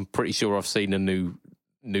 I'm pretty sure I've seen a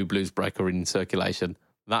new blues breaker in circulation.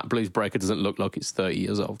 That blues breaker doesn't look like it's 30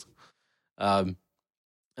 years old.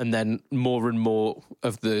 And then more and more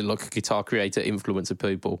of the like guitar creator influencer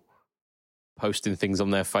people posting things on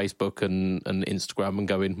their Facebook and Instagram and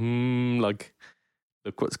going, like,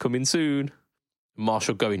 look what's coming soon.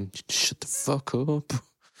 Marshall going, shut the fuck up.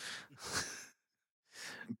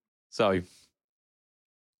 So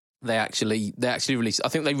they actually released, I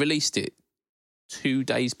think they released it 2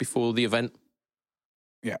 days before the event.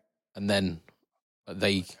 Yeah. And then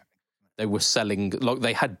they were selling, like,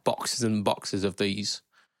 they had boxes and boxes of these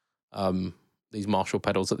Marshall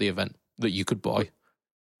pedals at the event that you could buy.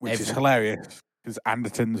 Which is hilarious, because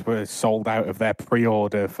Andertons were sold out of their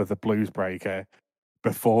pre-order for the Blues Breaker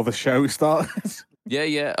before the show started.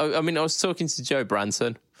 Yeah. I mean, I was talking to Joe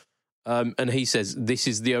Branson, and he says this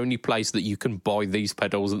is the only place that you can buy these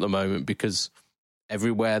pedals at the moment, because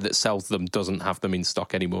everywhere that sells them doesn't have them in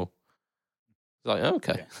stock anymore. It's like,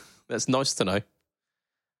 okay, yeah. That's nice to know.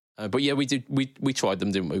 But yeah, we tried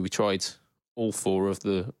them, didn't we? We tried all four of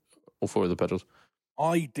the pedals.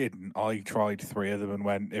 I didn't. I tried 3 of them and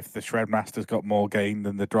went, if the Shredmaster's got more gain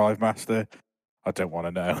than the Drive Master, I don't want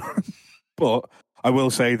to know. But I will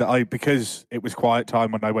say that because it was quiet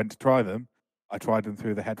time when I went to try them, I tried them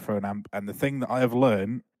through the headphone amp. And the thing that I have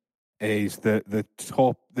learned is that the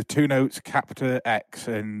 2 Notes Captor X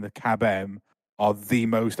and the Cab M are the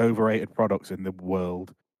most overrated products in the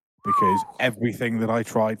world, because everything that I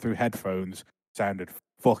tried through headphones sounded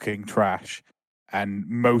fucking trash. And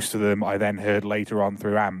most of them I then heard later on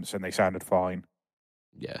through amps, and they sounded fine.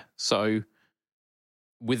 Yeah. So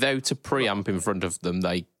without a preamp in front of them,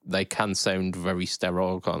 they can sound very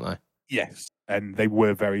sterile, can't they? Yes. And they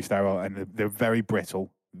were very sterile, and they're very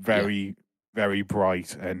brittle, very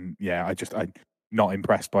bright. And yeah, not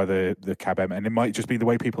impressed by the Cab M, and it might just be the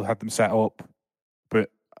way people had them set up.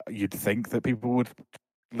 But you'd think that people would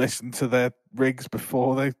listen to their rigs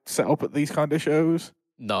before they set up at these kind of shows.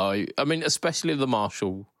 No, I mean, especially the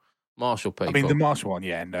Marshall people. I mean, the Marshall one,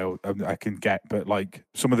 yeah, no, I can get, but like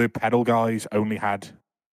some of the pedal guys only had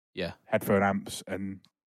headphone amps, and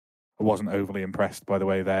I wasn't overly impressed by the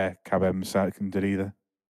way their Cab M sounded either.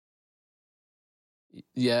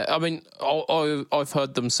 Yeah, I mean, I've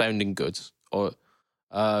heard them sounding good. Or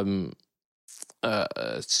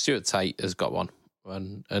Stuart Tate has got one,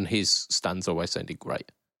 and his stands always sounded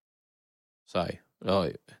great. So,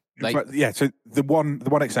 so the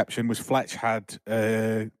one exception was Fletch had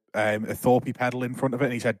a Thorpe pedal in front of it,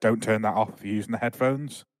 and he said, "Don't turn that off if you're using the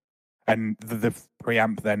headphones." And the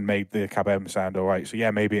preamp then made the Cab M sound all right. So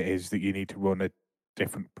yeah, maybe it is that you need to run a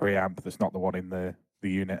different preamp that's not the one in the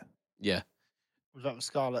unit. Yeah. Was that the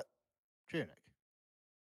Scarlet Tunic?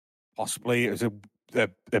 Possibly. It was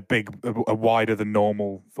a wider than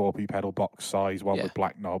normal Thorpe pedal box size one with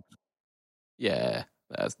black knobs. Yeah,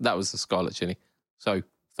 that was the Scarlet Tunic. So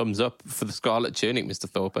thumbs up for the Scarlet Tunic, Mr.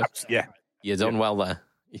 Thorpe. Yeah. You've done well there.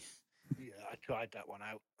 Yeah, I tried that one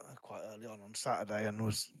out quite early on Saturday and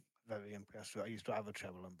was very impressed with it. I used to have a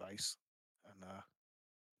treble and bass, and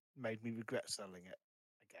made me regret selling it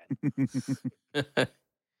again. I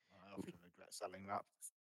often regret selling that.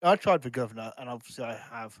 I tried the Governor, and obviously I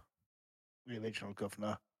have the original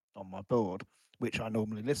Governor on my board, which I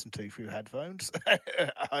normally listen to through headphones at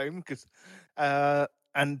home.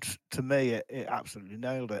 And to me, it absolutely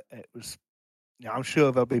nailed it. It was, I'm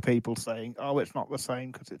sure there'll be people saying, "Oh, it's not the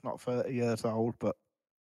same because it's not 30 years old," but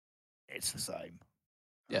it's the same.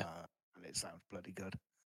 Yeah, and it sounds bloody good.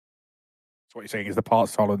 So what you're saying is the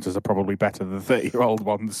parts tolerances are probably better than 30-year-old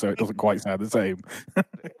ones, so it doesn't quite sound the same.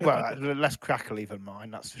 Well, less crackly than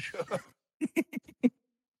mine, that's for sure.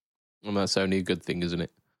 And that's only a good thing, isn't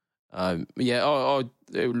it? I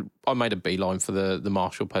made a beeline for the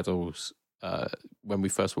Marshall pedals when we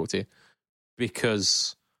first walked in,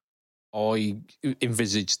 because I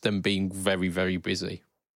envisaged them being very, very busy.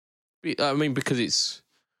 I mean, because it's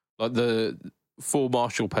like the 4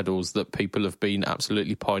 Marshall pedals that people have been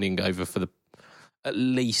absolutely pining over for at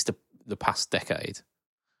least the past decade,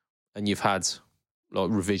 and you've had like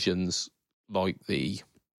revisions like the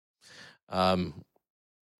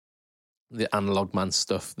Analog Man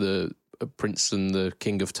stuff, the Prince and the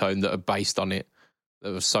King of Tone that are based on it,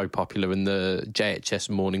 that were so popular, in the JHS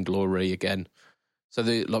Morning Glory again. So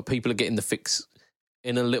people are getting the fix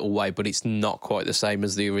in a little way, but it's not quite the same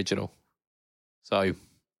as the original. So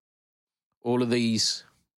all of these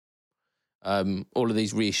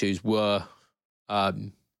reissues were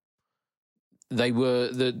they were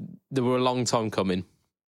a long time coming.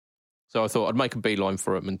 So I thought I'd make a beeline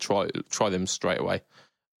for them and try them straight away.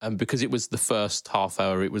 And because it was the first half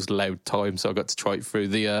hour, it was loud time, so I got to try it through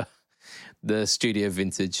the Studio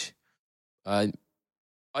Vintage. It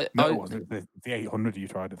wasn't the 800 you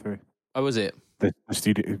tried it through. Oh, was it? The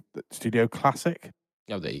Studio Classic?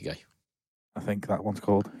 Oh, there you go. I think that one's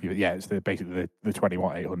called. Yeah, it's basically the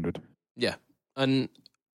 20-watt 800. Yeah, and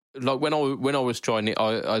like when I was trying it,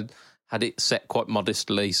 I had it set quite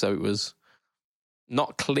modestly, so it was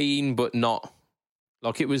not clean, but not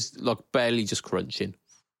like it was like barely just crunching.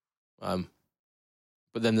 But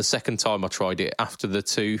then the second time I tried it, after the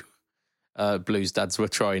 2 blues dads were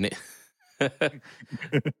trying it,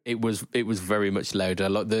 it was very much louder.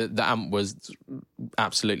 Like the amp was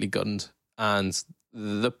absolutely gunned, and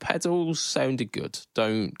the pedals sounded good.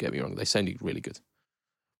 Don't get me wrong; they sounded really good.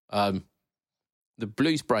 The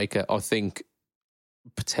Blues Breaker, I think,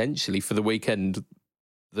 potentially for the weekend,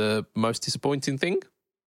 the most disappointing thing,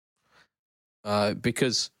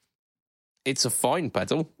 because it's a fine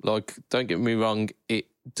pedal. Like, don't get me wrong, it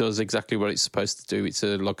does exactly what it's supposed to do. It's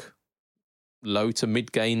a low to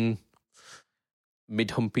mid gain,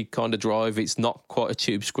 mid humpy kind of drive. It's not quite a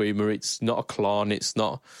tube screamer. It's not a Klon. It's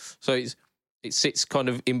not. So it sits kind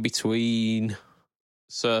of in between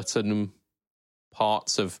certain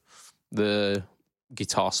parts of the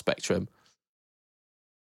guitar spectrum.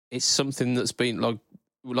 It's something that's been like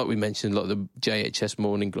we mentioned, like the JHS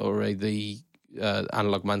Morning Glory, the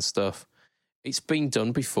Analog Man stuff. It's been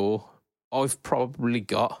done before. I've probably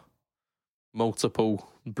got multiple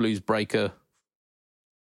Blues Breaker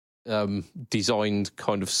designed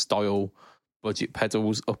kind of style budget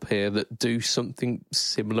pedals up here that do something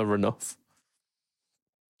similar enough.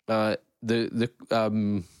 The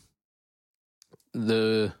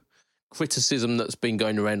criticism that's been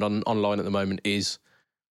going around online at the moment is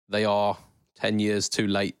they are 10 years too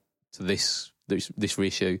late to this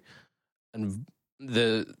reissue, and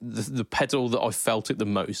the pedal that I felt it the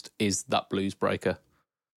most is that Blues Breaker,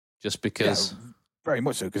 just because. Yeah, very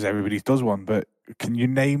much so, because everybody does one. But can you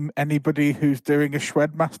name anybody who's doing a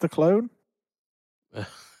Shredmaster clone?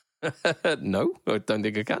 No, I don't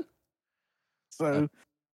think I can. So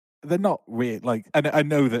they're not weird. Like, and I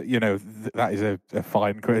know that that is a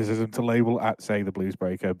fine criticism to label at, say, the Blues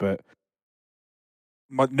Breaker, but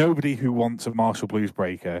nobody who wants a Marshall Blues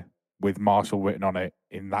Breaker with Marshall written on it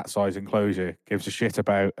in that size enclosure gives a shit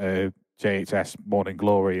about a JHS Morning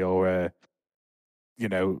Glory or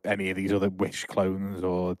any of these other Wish clones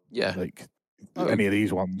or any of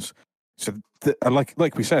these ones. So,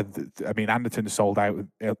 like we said, I mean, Anderton sold out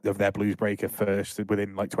of their Blues Breaker first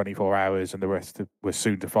within like 24 hours, and the rest were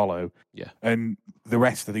soon to follow. Yeah, and the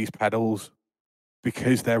rest of these pedals,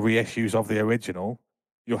 because they're reissues of the original,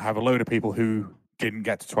 you'll have a load of people who didn't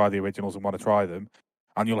get to try the originals and want to try them,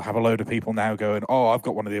 and you'll have a load of people now going, "Oh, I've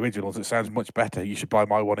got one of the originals. It sounds much better. You should buy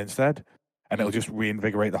my one instead," and it'll just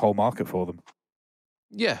reinvigorate the whole market for them.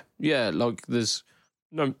 Yeah. Like there's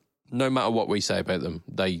no matter what we say about them,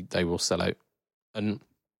 they will sell out, and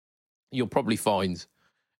you'll probably find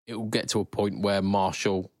it will get to a point where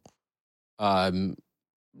Marshall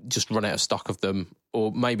just run out of stock of them,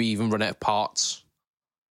 or maybe even run out of parts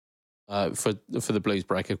for the Blues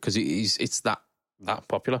Breaker, because it's that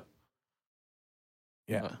popular.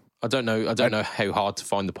 Yeah, I don't know how hard to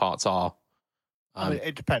find the parts are. I mean,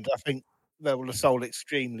 it depends. I think they will have sold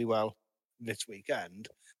extremely well this weekend.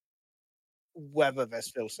 Whether they're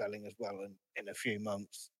still selling as well in a few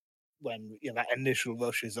months, when that initial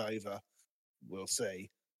rush is over, we'll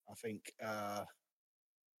see. I think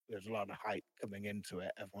there's a lot of hype coming into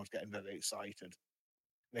it. Everyone's getting very excited.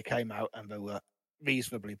 They came out and they were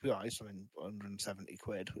reasonably priced. I mean, 170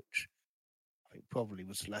 quid, which I think probably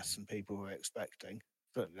was less than people were expecting.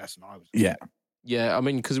 Certainly less than I was expecting. Yeah. I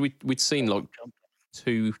mean, because we'd seen like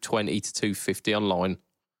 220 to 250 online.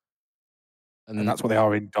 And that's what they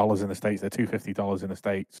are in dollars in the States. They're $250 in the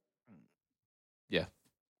States. Yeah,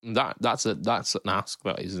 that's an ask.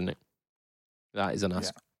 That isn't it? That is an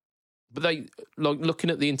ask. Yeah. But they looking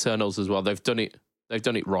at the internals as well. They've done it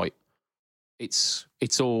right. It's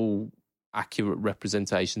all accurate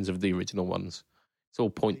representations of the original ones. It's all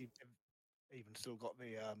point. They've even still got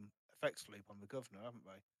the effects loop on the governor, haven't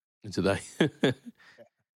they? Do they? Yeah.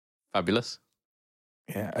 Fabulous.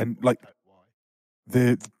 Yeah, and like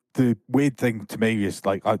the weird thing to me is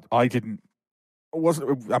like I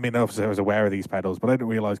wasn't. I mean, obviously I was aware of these pedals, but I didn't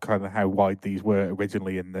realize kind of how wide these were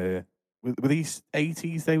originally. In the were these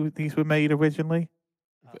 80s? These were made originally.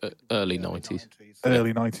 Early 90s.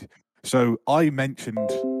 Early 90s. So I mentioned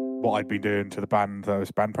what I'd been doing to the band that I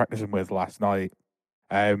was band practicing with last night,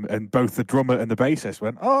 and both the drummer and the bassist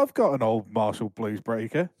went, "Oh, I've got an old Marshall Blues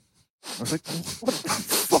Breaker." I was like, "What the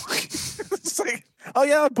fuck?" It's like, "Oh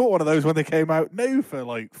yeah, I bought one of those when they came out new for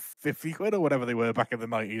like 50 quid or whatever they were back in the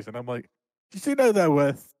 90s," and I'm like, "You do know they're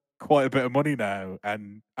worth quite a bit of money now?"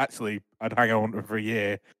 And actually, I'd hang on to it for a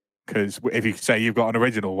year, because if you say you've got an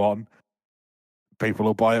original one, people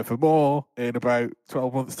will buy it for more in about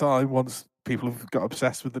 12 months' time once people have got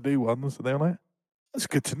obsessed with the new ones. And they're like, "That's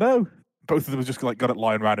good to know." Both of them just like got it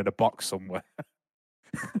lying around in a box somewhere.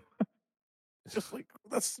 It's just like,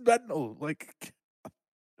 that's mental. Like,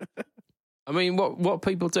 I mean, what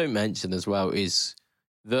people don't mention as well is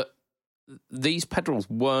that these pedals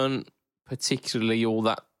weren't particularly all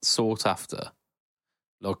that sought after.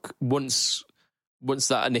 Like once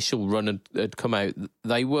that initial run had come out,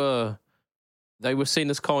 they were seen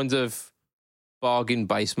as kind of bargain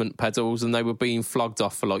basement pedals, and they were being flogged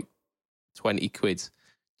off for like 20 quid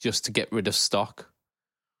just to get rid of stock.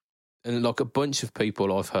 And like a bunch of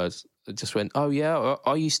people I've heard just went, "Oh yeah,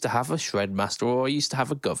 I used to have a Shredmaster, or I used to have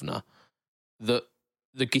a Governor that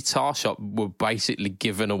the guitar shop were basically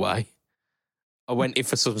given away. I went in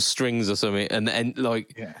for some strings or something, and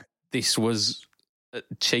like this was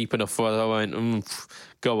cheap enough for it. I went,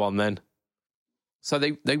 go on then." So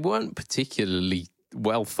they weren't particularly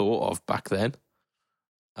well thought of back then,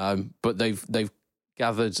 but they've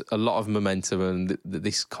gathered a lot of momentum and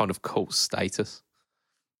this kind of cult status.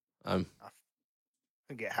 I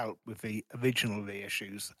think it helped with the original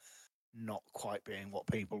reissues not quite being what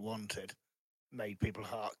people wanted. Made people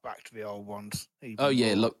hark back to the old ones. Oh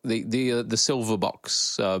yeah, look, the silver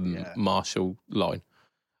box Marshall line.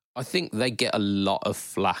 I think they get a lot of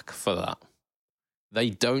flack for that. They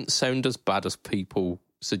don't sound as bad as people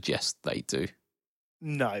suggest they do.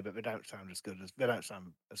 No, but they don't sound as good as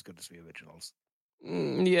the originals.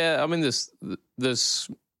 Yeah, I mean, there's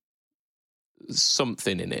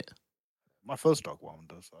something in it. My first dog one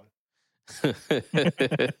does though.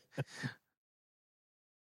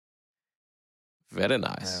 Very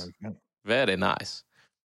nice. There we go. Very nice.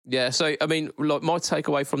 Yeah, so I mean, like my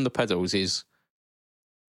takeaway from the pedals is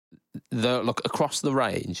across the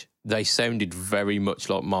range, they sounded very much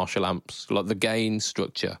like Marshall amps. Like the gain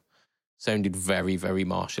structure sounded very, very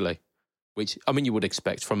Marshally, which I mean you would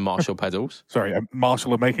expect from Marshall pedals. Sorry,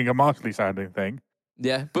 Marshall are making a Marshally sounding thing.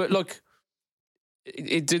 Yeah, but like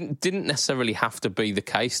it didn't necessarily have to be the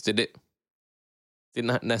case, did it?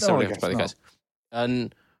 Didn't necessarily have to be the case.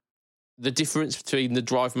 And the difference between the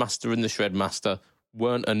Drive Master and the Shred Master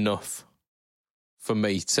weren't enough for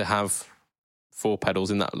me to have 4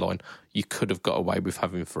 pedals in that line. You could have got away with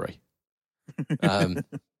having 3.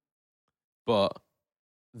 But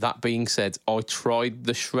that being said, I tried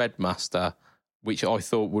the Shred Master, which I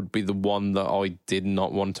thought would be the one that I did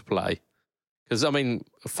not want to play. Because, I mean,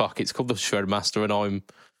 fuck, it's called the Shred Master and I'm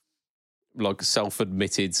like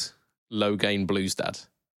self-admitted low-gain blues dad.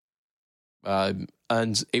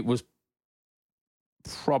 And it was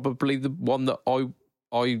probably the one that I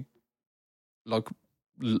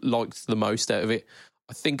liked the most out of it.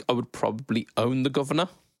 I think I would probably own the Governor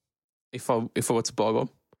if I were to buy one,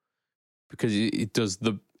 because it does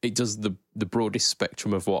the broadest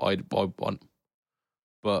spectrum of what I want.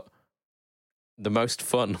 But the most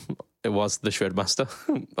fun it was the Shred Master.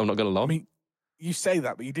 I'm not gonna lie. I mean, you say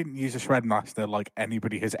that, but you didn't use a Shred Master like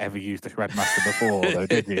anybody has ever used a Shred Master before, though,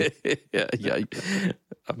 did you? yeah.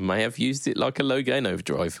 I may have used it like a low gain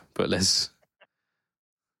overdrive, but let's.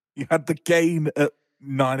 You had the gain at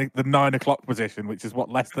the 9 o'clock position, which is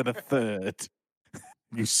less than a third.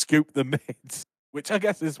 You scoop the mids, which I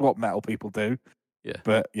guess is what metal people do. Yeah.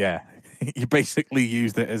 But yeah, you basically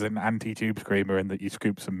used it as an anti-tube screamer in that you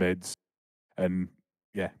scoop some mids and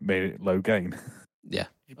made it low gain. Yeah. Did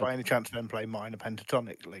you by any chance then play minor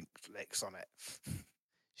pentatonic licks on it?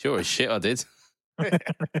 Sure as shit I did.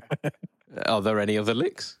 Are there any other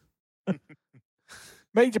licks?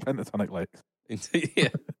 Major pentatonic licks. Yeah.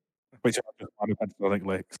 Which are just minor pentatonic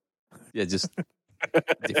licks. Yeah, just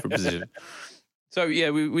different position. So yeah,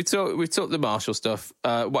 we talked the Marshall stuff.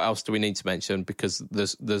 What else do we need to mention? Because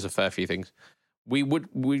there's a fair few things.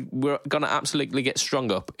 We're gonna absolutely get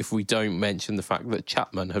strung up if we don't mention the fact that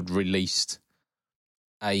Chapman had released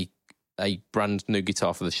a brand new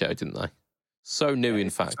guitar for the show, didn't they? So new, in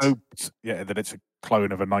fact. That it's a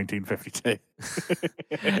clone of a 1952.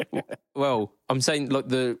 Well, I'm saying like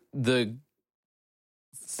the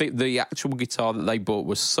actual guitar that they bought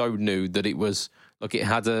was so new that it was like it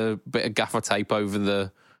had a bit of gaffer tape over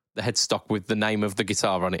the headstock with the name of the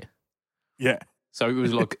guitar on it. Yeah. So it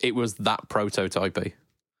was like it was that prototypey.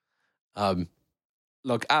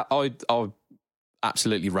 Like I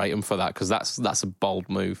absolutely rate them for that because that's a bold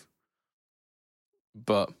move.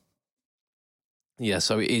 But yeah,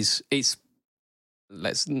 so it's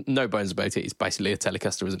no bones about it. It's basically a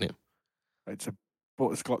Telecaster, isn't it? It's a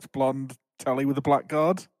butterscotch blonde Tele with a black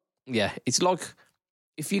guard. Yeah, it's like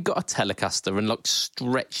if you got a Telecaster and like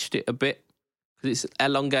stretched it a bit because it's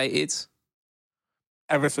elongated,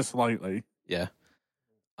 ever so slightly. Yeah.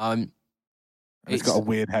 It's got a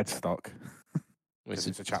weird headstock. It's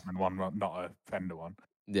a Chapman one, not a Fender one.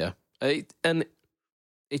 Yeah, and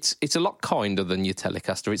it's a lot kinder than your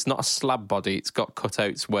Telecaster. It's not a slab body. It's got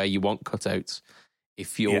cutouts where you want cutouts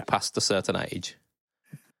if you're past a certain age.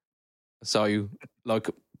 So, like,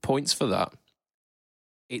 points for that.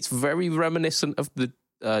 It's very reminiscent of the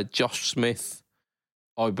Josh Smith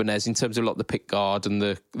Ibanez in terms of like the pick guard and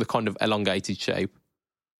the kind of elongated shape.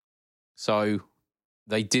 So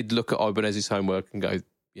they did look at Ibanez's homework and go,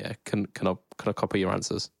 yeah, can I copy your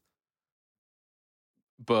answers?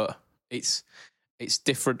 But it's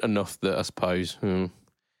different enough that I suppose, yeah,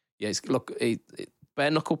 it's look,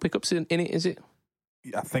 bare knuckle pickups in it, is it?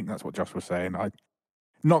 Yeah, I think that's what Josh was saying. I'm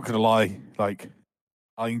not gonna lie, like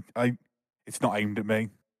I it's not aimed at me.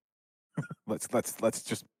 let's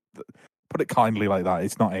just put it kindly like that.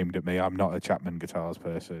 It's not aimed at me. I'm not a Chapman guitars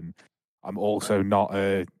person. I'm also not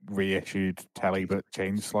a reissued Tele, but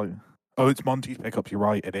changed slightly. Oh, it's Monty's pickups. You're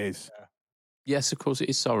right. It is. Yes, of course it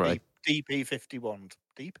is. Sorry. DP51.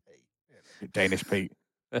 DP. Yeah. Danish Pete.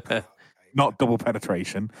 Not double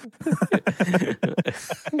penetration.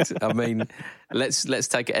 I mean, let's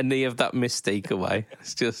take any of that mystique away.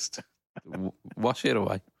 Let's just wash it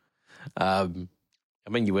away. I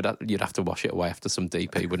mean, you'd have to wash it away after some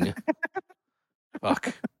DP, wouldn't you?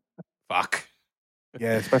 Fuck.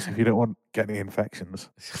 Yeah, especially if you don't want to get any infections.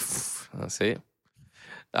 That's it.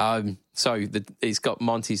 So it's got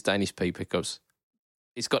Monty's Danish P pickups.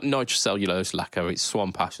 It's got nitrocellulose lacquer. It's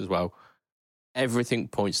Swamp Ash as well. Everything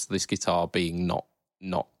points to this guitar being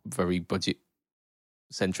not very budget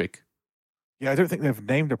centric. Yeah, I don't think they've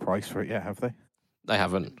named a price for it yet, have they? They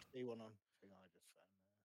haven't.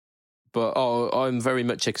 But I'm very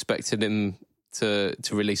much expecting him to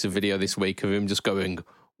release a video this week of him just going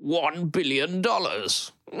 $1 billion.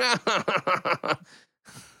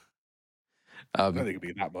 I don't think it'd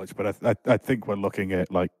be that much, but I think we're looking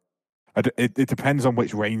at like it depends on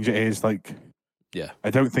which range it is. Like, yeah, I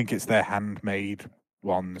don't think it's their handmade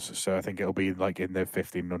ones, so I think it'll be like in the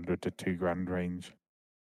 1,500 to $2,000 range.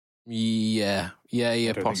 yeah,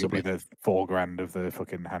 I don't possibly. think it'll be the $4,000 of the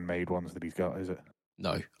fucking handmade ones that he's got, is it?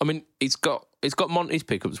 No, I mean it's got Monty's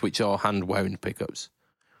pickups, which are hand wound pickups.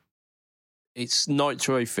 It's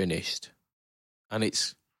nitro finished, and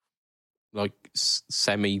it's like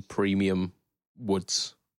semi premium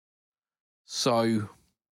woods. So,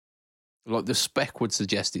 like the spec would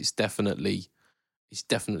suggest, it's definitely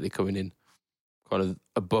coming in kind of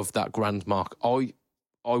above that grand mark. I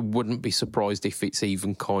wouldn't be surprised if it's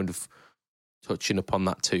even kind of touching upon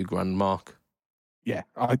that $2,000 mark. Yeah,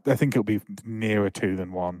 I think it'll be nearer 2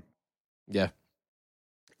 than 1. Yeah.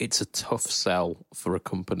 It's a tough sell for a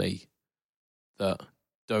company that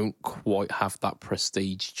don't quite have that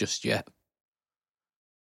prestige just yet.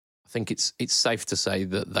 I think it's safe to say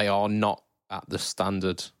that they are not at the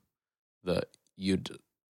standard that you'd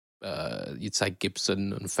say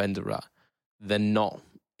Gibson and Fender are at. They're not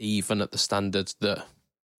even at the standard that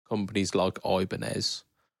companies like Ibanez,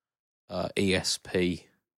 ESP,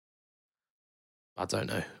 I don't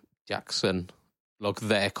know, Jackson, like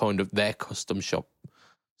their custom shop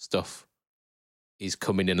stuff is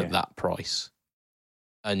coming in at that price.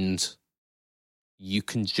 And you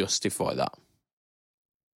can justify that.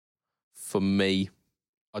 For me,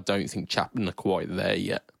 I don't think Chapman are quite there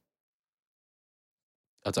yet.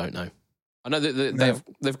 I don't know. I know that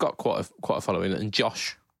they've got quite a following, and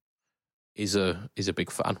Josh is a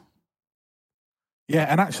big fan. Yeah,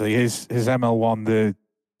 and actually his ML1,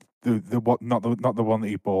 the what not the one that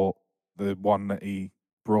he bought, the one that he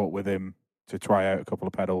brought with him to try out a couple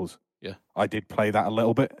of pedals. Yeah, I did play that a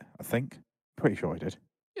little bit. I think, pretty sure I did.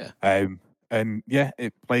 Yeah. And yeah,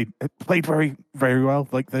 it played very, very well.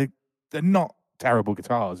 Like they're not terrible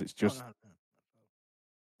guitars. It's just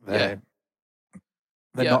they're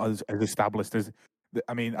not as established as.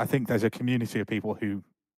 I mean, I think there's a community of people who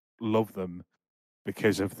love them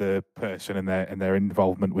because of the person and their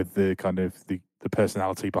involvement with the kind of the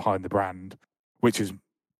personality behind the brand, which has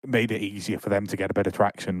made it easier for them to get a bit of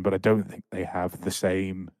traction. But I don't think they have the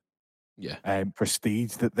same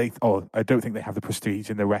prestige that I don't think they have the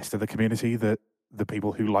prestige in the rest of the community that the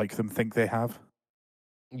people who like them think they have.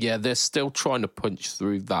 Yeah, they're still trying to punch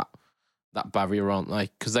through that barrier, aren't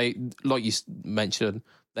they? Because they, like you mentioned,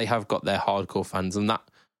 they have got their hardcore fans, and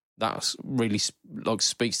that's really like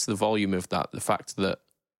speaks to the volume of that. The fact that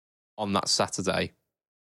on that Saturday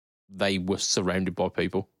they were surrounded by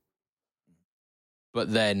people,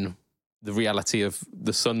 but then the reality of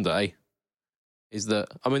the Sunday is that,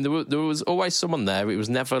 I mean, there was always someone there. It was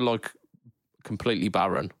never like completely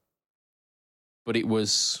barren, but it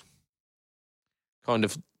was kind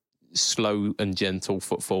of slow and gentle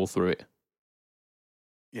footfall through it.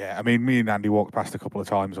 Yeah, I mean, me and Andy walked past a couple of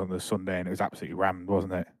times on the Sunday, and it was absolutely rammed,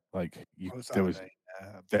 wasn't it? Like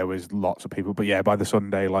there was lots of people, but yeah, by the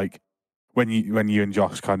Sunday, like when you and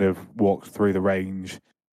Josh kind of walked through the range,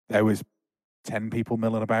 there was 10 people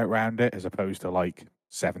milling about around it, as opposed to like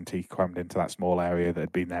 70 crammed into that small area that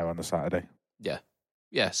had been there on the Saturday.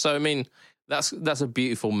 Yeah. So I mean, that's a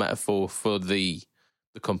beautiful metaphor for the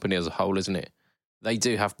company as a whole, isn't it? They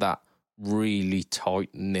do have that really tight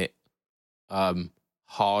knit,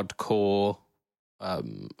 hardcore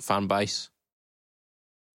fan base,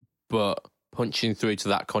 but punching through to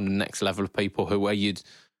that kind of next level of people where you'd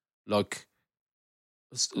like.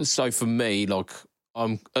 So for me, like,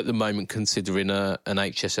 I'm at the moment considering an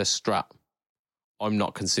HSS Strat. I'm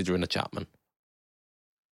not considering a Chapman.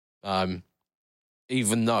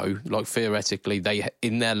 Even though, like, theoretically, they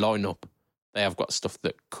in their lineup they have got stuff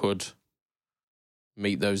that could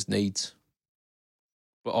meet those needs,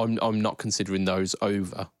 but I'm not considering those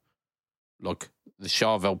over. Like the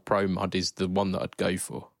Charvel Pro Mod is the one that I'd go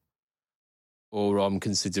for, or I'm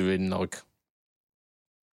considering like,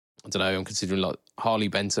 I don't know, I'm considering like Harley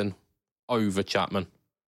Benton over Chapman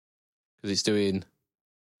because it's doing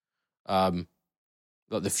like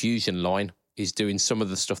the Fusion line is doing some of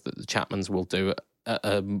the stuff that the Chapmans will do at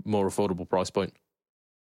a more affordable price point.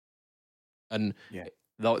 And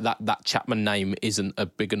that Chapman name isn't a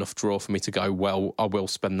big enough draw for me to go, well, I will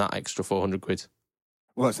spend that extra 400 quid.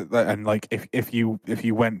 Well, that's it. And like if you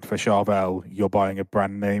went for Charvel, you're buying a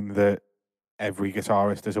brand name that every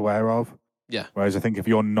guitarist is aware of. Yeah. Whereas I think if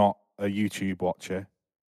you're not a YouTube watcher,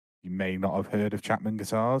 you may not have heard of Chapman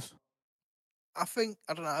guitars. I think,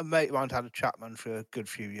 I don't know, a mate of mine had a Chapman for a good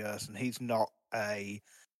few years, and he's not a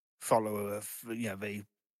follower of, the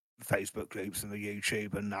Facebook groups and the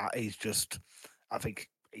YouTube and that. He's just, I think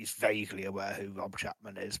he's vaguely aware who Rob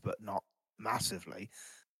Chapman is, but not massively.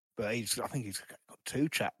 But I think he's got 2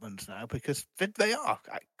 Chapmans now because they are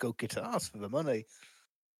good guitars for the money.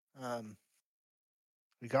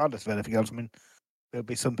 Regardless of anything else, I mean, there'll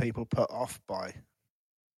be some people put off by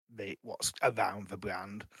what's around the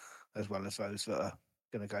brand, as well as those that are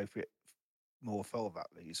going to go for it more for that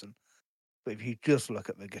reason. But if you just look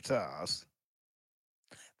at the guitars,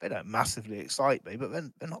 they don't massively excite me, but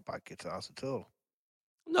they're not bad guitars at all.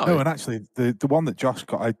 No, and actually, the one that Josh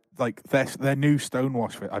got, I like their new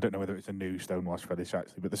Stonewash. I don't know whether it's a new Stonewash finish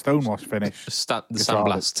actually, but the Stonewash finish, the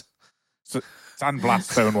Sandblast,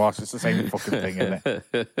 Sandblast Stonewash. It's the same fucking thing, isn't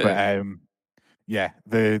it? But yeah,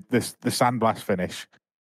 the Sandblast finish,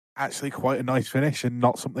 actually quite a nice finish, and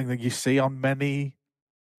not something that you see on many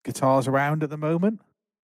guitars around at the moment.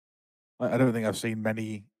 I don't think I've seen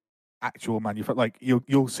many actual manufacturers. Like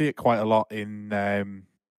you'll see it quite a lot in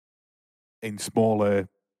smaller,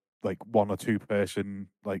 like 1 or 2 person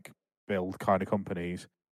like build kind of companies.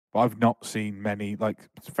 But I've not seen many, like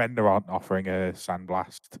Fender aren't offering a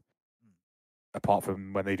Sandblast apart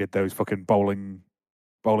from when they did those fucking bowling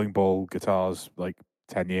ball guitars like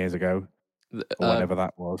 10 years ago or whenever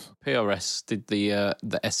that was. PRS did the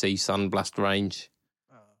SE Sandblast range.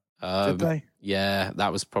 Did they? Yeah,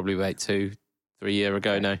 that was probably about 2-3 years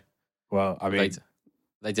ago now. Well, I mean,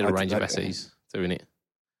 they did a range of SEs doing it.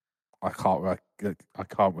 I can't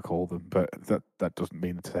recall them, but that doesn't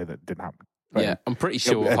mean to say that it didn't happen. But yeah, I'm pretty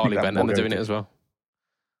sure Harley Benton are doing it as well.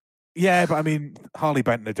 Yeah, but I mean, Harley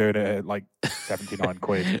Benton are doing it at like 79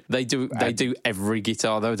 quid. They do every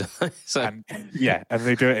guitar though, don't they? So and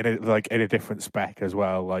they do it in a different spec as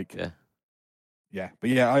well. Like yeah, but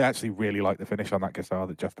yeah, I actually really like the finish on that guitar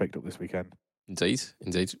that Jeff picked up this weekend. Indeed.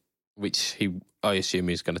 Which I assume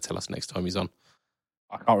he's going to tell us next time he's on.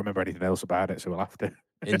 I can't remember anything else about it, so we'll have to.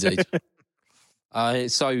 Indeed.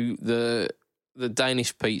 So the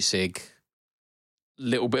Danish Pete Sig,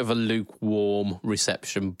 little bit of a lukewarm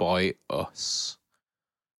reception by us.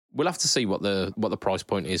 We'll have to see what the price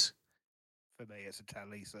point is. For me, it's a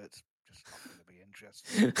telly, so it's just not going to be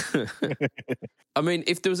interesting. I mean,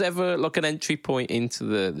 if there was ever like an entry point into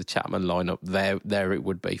the Chapman lineup, there it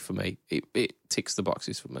would be for me. It ticks the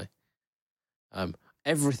boxes for me.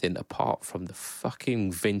 Everything apart from the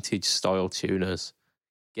fucking vintage style tuners,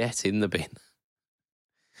 get in the bin.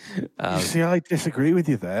 You see, I disagree with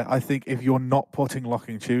you there. I think if you're not putting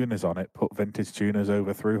locking tuners on it, put vintage tuners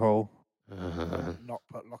over through hole. Not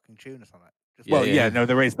put locking tuners on it. No,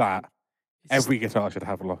 there is that. Every guitar should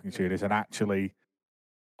have a locking tuners, and actually,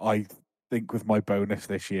 I think with my bonus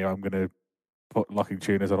this year, I'm going to put locking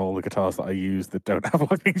tuners on all the guitars that I use that don't have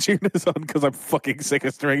locking tuners on because I'm fucking sick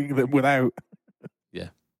of stringing them without. Yeah,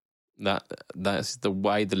 that's the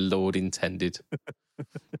way the Lord intended.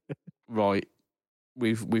 Right,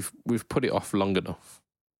 we've put it off long enough.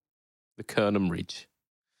 The Kernam Ridge.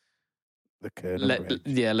 The Kernam Ridge.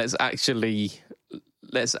 Yeah, let's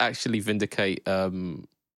actually vindicate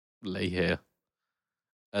Lee here,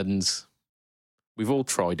 and we've all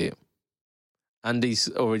tried it. Andy's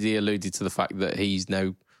already alluded to the fact that he's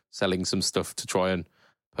now selling some stuff to try and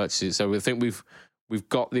purchase it. So I think we've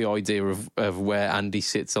got the idea of where Andy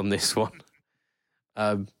sits on this one.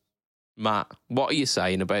 Matt, what are you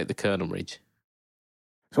saying about the Kernam Ridge?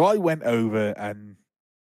 So I went over and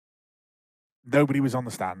nobody was on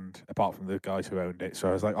the stand apart from the guys who owned it. So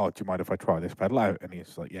I was like, "Oh, do you mind if I try this pedal out?" And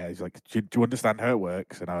he's like, "Yeah." He's like, "Do you understand how it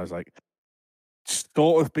works?" And I was like,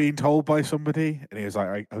 "Sort of being told by somebody." And he was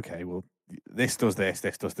like, "Okay, well, this does this,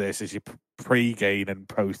 this does this. Is your pre-gain and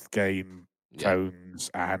post-gain tones,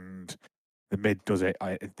 and the mid does it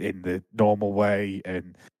in the normal way,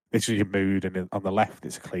 and this is your mood, and on the left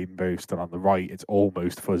it's a clean boost, and on the right it's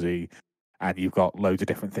almost fuzzy, and you've got loads of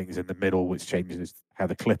different things in the middle which changes how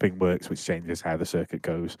the clipping works, which changes how the circuit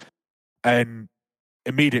goes." And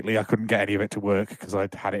immediately I couldn't get any of it to work because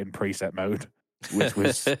I'd had it in preset mode, which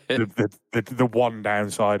was the one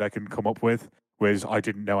downside I can come up with. Was I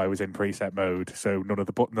didn't know I was in preset mode, so none of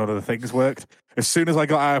the things worked. As soon as I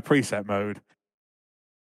got out of preset mode,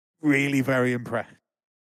 really very impressed.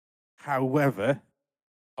 However,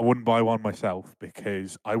 I wouldn't buy one myself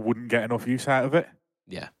because I wouldn't get enough use out of it.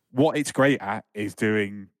 Yeah. What it's great at is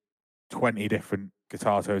doing 20 different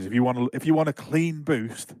guitar tones. If you want a clean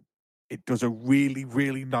boost, it does a really,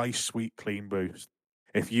 really nice, sweet, clean boost.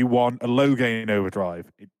 If you want a low gain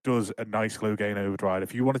overdrive, it does a nice low gain overdrive.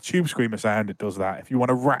 If you want a tube screamer sound, it does that. If you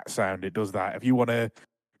want a rat sound, it does that. If you want to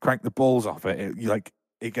crank the balls off it,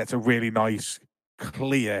 it gets a really nice,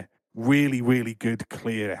 clear, really, really good,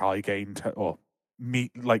 clear high gain or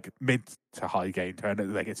mid to high gain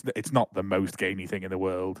tone. Like it's not the most gainy thing in the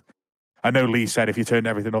world. I know Lee said if you turn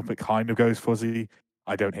everything up, it kind of goes fuzzy.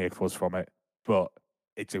 I don't hear fuzz from it, but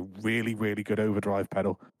it's a really, really good overdrive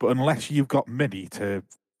pedal. But unless you've got MIDI to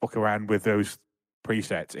fuck around with those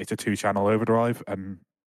presets, it's a 2-channel overdrive, and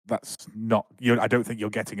that's not. I don't think you're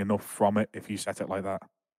getting enough from it if you set it like that.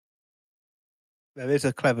 There is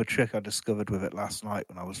a clever trick I discovered with it last night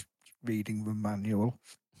when I was reading the manual.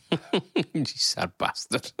 You sad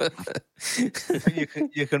bastard. you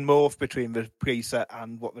can morph between the preset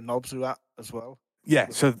and what the knobs are at as well. Yeah,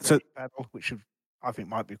 so pedal, which I think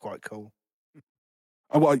might be quite cool.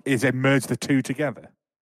 Oh, what is it? Merge the two together.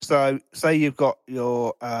 So, say you've got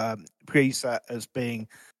your preset as being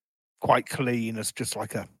quite clean, as just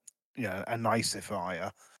like a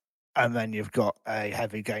niceifier, and then you've got a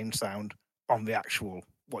heavy gain sound on the actual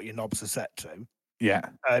what your knobs are set to. Yeah.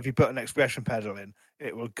 If you put an expression pedal in,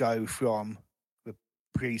 it will go from the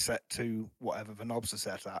preset to whatever the knobs are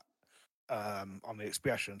set at on the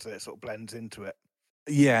expression, so it sort of blends into it.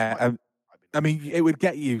 Yeah. I mean, it would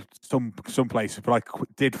get you some places, but I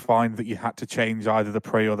did find that you had to change either the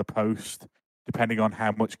pre or the post, depending on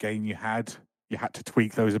how much gain you had. You had to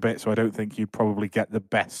tweak those a bit, so I don't think you'd probably get the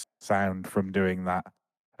best sound from doing that,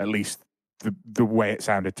 at least the way it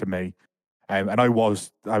sounded to me. And I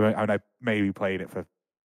maybe played it for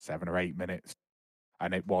 7 or 8 minutes,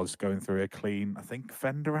 and it was going through a clean, I think,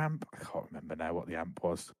 Fender amp. I can't remember now what the amp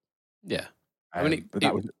was. Yeah. But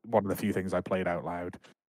that was one of the few things I played out loud.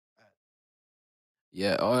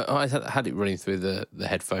 Yeah, I had it running through the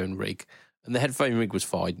headphone rig, and the headphone rig was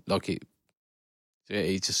fine. Like it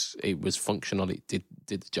was functional. It did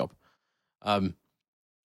the job. I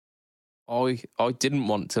didn't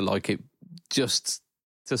want to like it just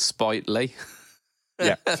to spite Lee.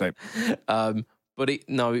 Yeah, same. But it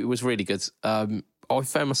was really good. I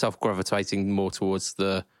found myself gravitating more towards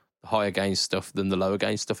the higher gain stuff than the lower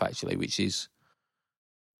gain stuff, actually, which is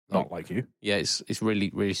not like you. Yeah, it's really,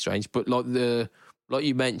 really strange. But like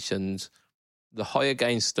you mentioned, the higher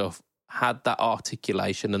gain stuff had that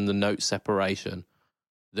articulation and the note separation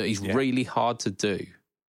that is really hard to do.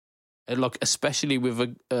 And especially with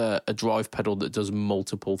a drive pedal that does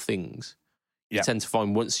multiple things, you tend to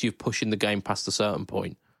find once you're pushing the gain past a certain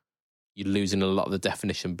point, you're losing a lot of the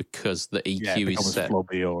definition because the EQ is set.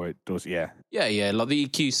 Flubby, or it does, yeah. Like the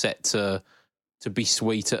EQ set to be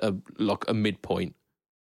sweet at a midpoint,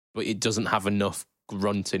 but it doesn't have enough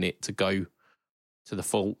grunt in it to go to the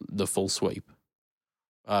full sweep.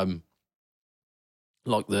 My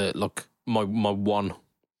one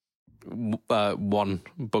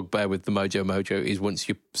bugbear with the Mojo is once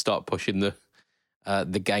you start pushing the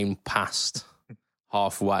gain past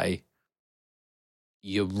halfway,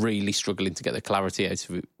 you're really struggling to get the clarity out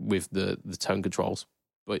of it with the tone controls.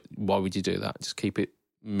 But why would you do that? Just keep it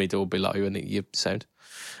mid or below and you sound.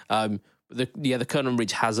 The Kernan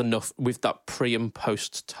Ridge has enough with that pre and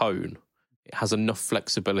post tone. It has enough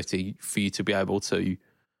flexibility for you to be able to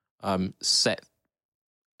set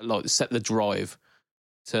the drive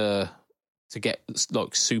to get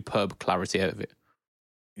superb clarity out of it.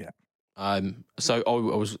 Yeah. So I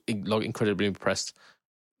was incredibly impressed.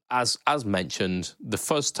 As mentioned, the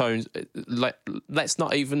fuzz tones. Let's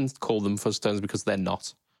not even call them fuzz tones because they're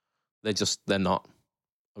not. They're not.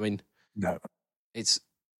 I mean, no. It's.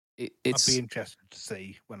 I'd be interested to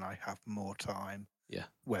see when I have more time. Yeah.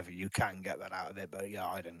 Whether you can get that out of it, but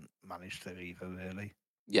I didn't manage to either, really.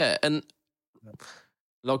 Yeah, and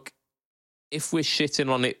if we're shitting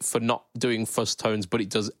on it for not doing fuzz tones, but it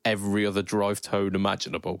does every other drive tone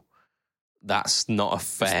imaginable, that's not a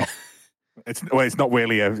fair. It's not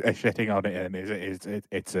really a shitting on it, and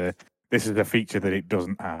this is a feature that it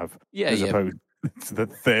doesn't have. Yeah, as opposed to the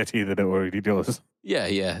 30 that it already does. Yeah.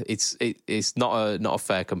 It's not a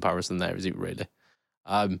fair comparison there, is it really?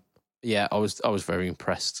 Yeah, I was very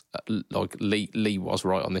impressed. Lee was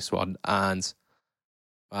right on this one, and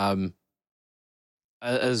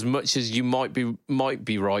as much as you might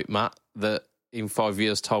be right, Matt, that in 5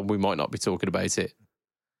 years' time we might not be talking about it.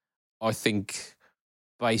 I think,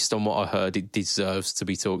 based on what I heard, it deserves to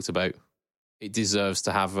be talked about. It deserves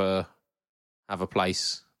to have a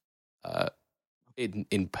place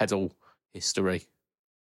in pedal history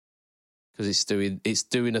because it's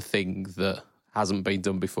doing a thing that hasn't been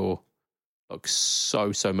done before.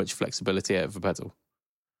 So much flexibility out of a pedal.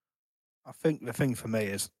 I think the thing for me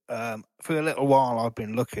is, for a little while I've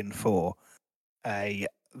been looking for a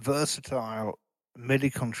versatile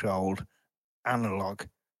MIDI-controlled analog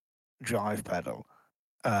drive pedal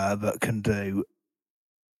that can do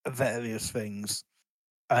various things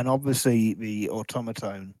And obviously the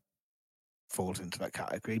automaton falls into that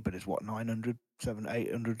category, but it's what, 900, 700,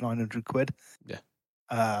 800, 900 quid? Yeah.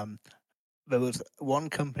 There was one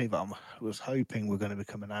company that I was hoping were going to be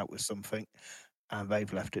coming out with something, and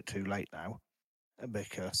they've left it too late now,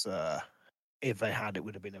 because if they had, it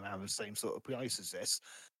would have been around the same sort of price as this,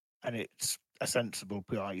 and it's a sensible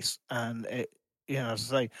price. And it,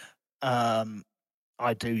 as I say,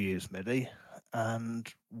 I do use MIDI,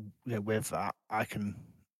 and with that, I can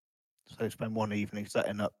spend one evening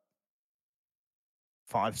setting up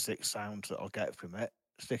 5-6 sounds that I'll get from it,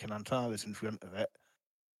 sticking Antares in front of it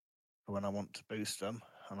for when I want to boost them,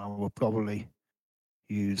 and I will probably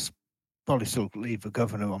still leave the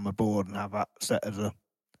governor on the board and have that set as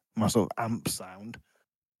my sort of amp sound,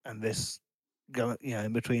 and this go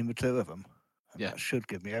in between the two of them. And that should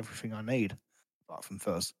give me everything I need, apart from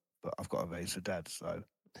fuzz. But I've got a Raise for Dead, so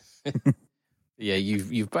yeah,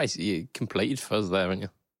 you've basically completed fuzz there, haven't you?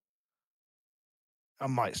 I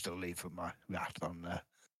might still leave my rat on there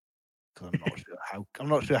because I'm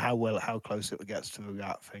not sure how close it gets to the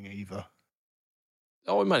rat thing either.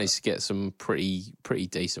 Oh, I managed to get some pretty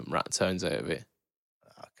decent rat tones out of it.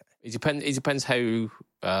 Okay. It depends how you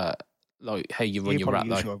run your rat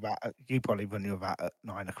though. You probably run your rat at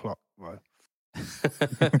 9 o'clock, right?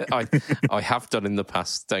 I have done in the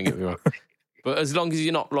past. Don't get me wrong, but as long as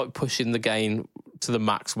you're not like pushing the gain to the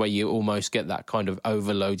max, where you almost get that kind of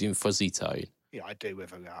overloading fuzzy tone. Yeah, I do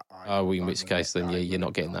with a rat. In which case, then you're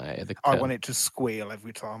not getting that out of the. I want it to squeal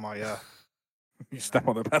every time you step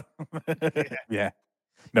on the pedal. Yeah.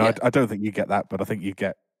 No, yeah. I don't think you get that, but I think you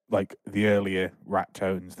get like the earlier rat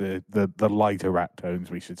tones, the lighter rat tones,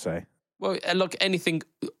 we should say. Well, look, anything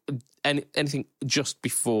just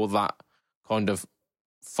before that kind of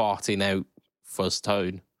farting out fuzz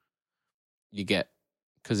tone, you get,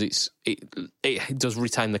 because it does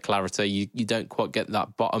retain the clarity. You don't quite get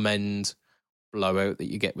that bottom end blowout that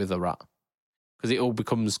you get with the rat, because it all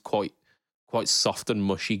becomes quite soft and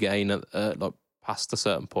mushy gain at like past a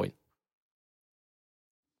certain point.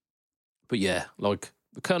 But yeah, like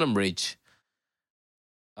the Kernam Ridge,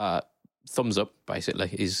 thumbs up basically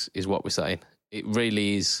is what we're saying. It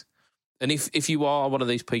really is. And if you are one of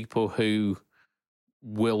these people who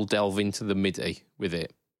will delve into the MIDI with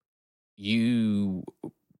it, you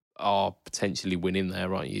are potentially winning there,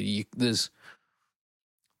 right? There's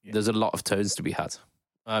a lot of tones to be had.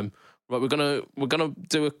 Right, we're gonna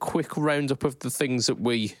do a quick roundup of the things that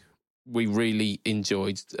we really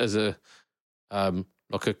enjoyed as a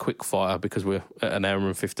like a quick fire, because we're at an hour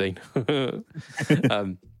and 15.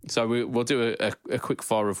 So we'll do a quick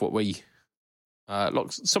fire of what we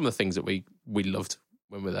like, some of the things that we loved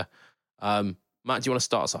when we were there. Matt, do you want to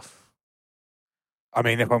start us off? I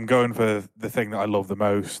mean, if I'm going for the thing that I love the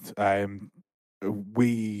most,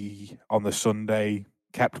 we on the Sunday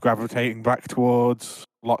kept gravitating back towards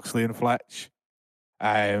Loxley and Fletch,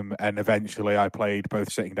 and eventually I played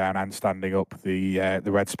both sitting down and standing up the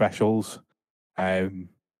Red Specials. So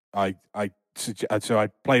I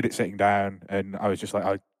played it sitting down, and I was just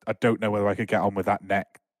like, I don't know whether I could get on with that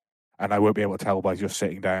neck, and I won't be able to tell by just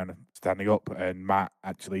sitting down and standing up. And Matt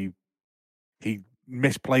actually, he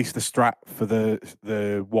misplaced the strap for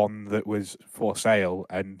the one that was for sale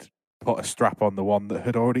and put a strap on the one that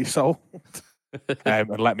had already sold, and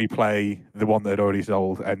let me play the one that had already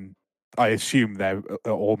sold. And I assume they're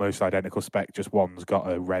almost identical spec, just one's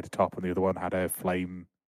got a red top and the other one had a flame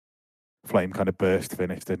kind of burst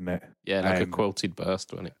finish, didn't it? Yeah, like a quilted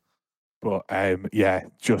burst, wasn't it? But yeah,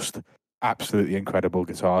 just absolutely incredible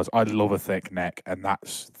guitars. I love a thick neck, and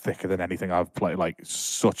that's thicker than anything I've played. Like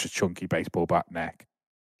such a chunky baseball bat neck.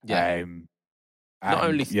 Yeah. Not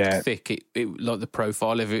only thick, it like the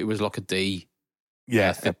profile of it was like a D.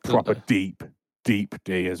 Yeah, a proper deep D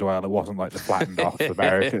as well. It wasn't like the flattened off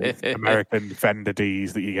American Fender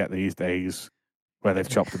Ds that you get these days, where they've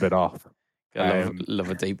chopped a bit off.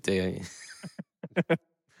 Love a deep D, ain't you?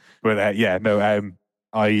 But I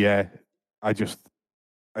just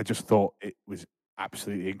thought it was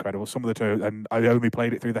absolutely incredible. Some of the tones, and I only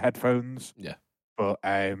played it through the headphones. Yeah, but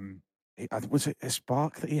was it a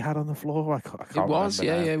Spark that he had on the floor? I can't it was,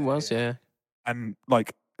 remember it was, yeah. And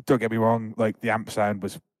like, don't get me wrong, like the amp sound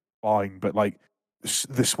was fine, but like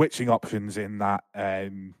the switching options in that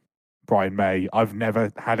Brian May, I've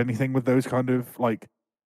never had anything with those kind of like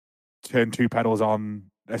turn two pickups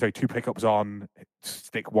on,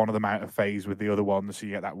 stick one of them out of phase with the other one, so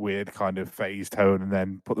you get that weird kind of phase tone, and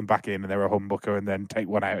then put them back in and they're a humbucker, and then take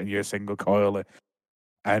one out and you're a single coil.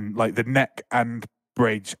 And like the neck and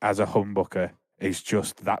bridge as a humbucker is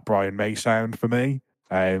just that Brian May sound for me.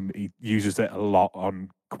 He uses it a lot on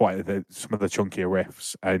some of the chunkier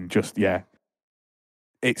riffs, and just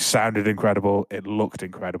it sounded incredible. It looked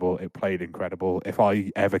incredible. It played incredible. If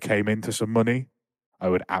I ever came into some money, I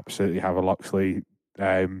would absolutely have a Loxley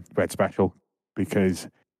Red Special because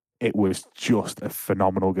it was just a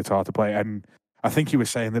phenomenal guitar to play. And I think he was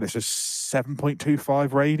saying that it's a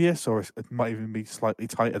 7.25 radius, or it might even be slightly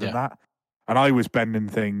tighter than that. And I was bending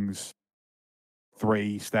things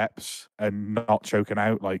 3 steps and not choking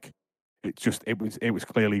out. Like it was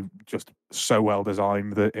clearly just so well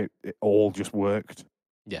designed that it all just worked.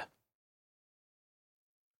 Yeah.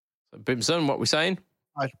 So, Bimson, what we're saying?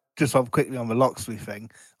 I just quickly on the Loxley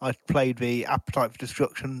thing. I played the Appetite for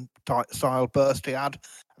Destruction style burst he had.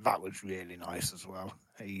 That was really nice as well.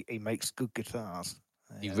 He makes good guitars.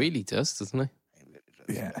 He really does, doesn't he? He really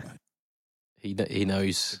does. Yeah. He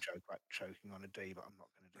knows. A joke about choking on a D, but I'm not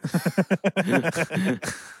going to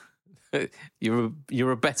do it.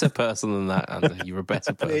 You're a better person than that, Andy. You're a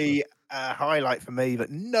better person. The highlight for me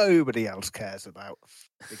that nobody else cares about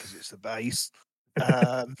because it's the bass.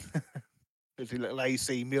 There's a little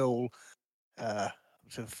AC Mule,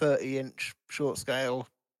 it's a 30-inch short scale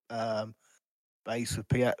bass with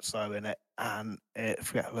piezo in it, and it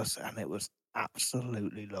fretless, and it was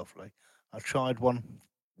absolutely lovely. I tried one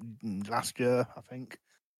last year, I think,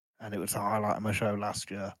 and it was a highlight of my show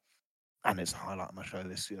last year, and it's a highlight of my show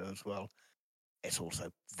this year as well. It's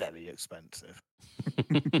also very expensive.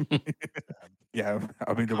 Yeah,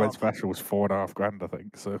 I mean the Red Special was $4,500, I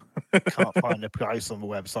think. So can't find a price on the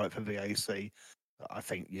website for the AC. I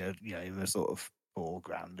think in the sort of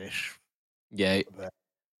 $4,000-ish. Yeah,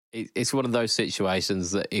 it's one of those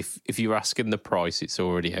situations that if you're asking the price, it's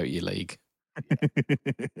already out your league.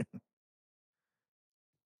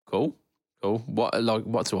 Cool. What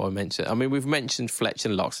do I mention? I mean, we've mentioned Fletch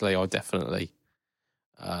and Loxley. I definitely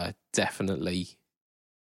like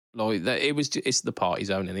that. It's the party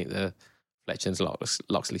zone, isn't it? The Fletch and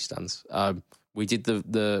Loxley stands. We did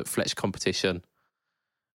the Fletch competition.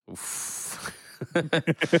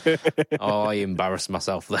 I embarrassed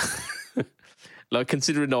myself there. Like,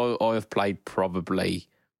 considering I have played probably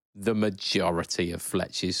the majority of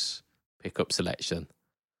Fletch's pickup selection.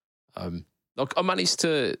 Like, I managed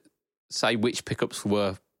to say which pickups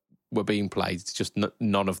were being played, just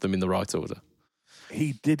none of them in the right order.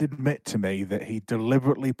 He did admit to me that he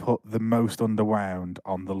deliberately put the most underwound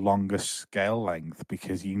on the longest scale length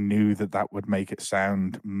because he knew that would make it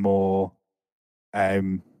sound more,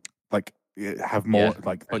 like have more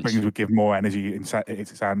like strings would give more energy and it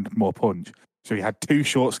sound more punch. So he had 2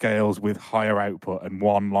 short scales with higher output and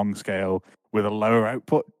 1 long scale with a lower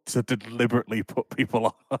output to deliberately put people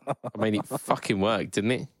off. I mean, it fucking worked,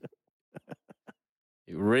 didn't it?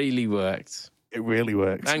 It really worked. It really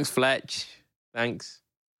worked. Thanks, Fletch. Thanks.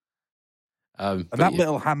 And that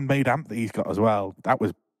little handmade amp that he's got as well, that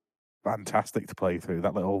was fantastic to play through.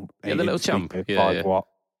 That little the little champ, 5-watt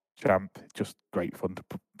champ, just great fun to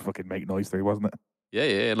fucking make noise through, wasn't it?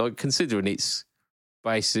 Yeah. Like, considering it's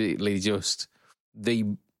basically just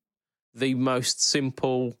the most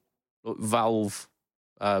simple valve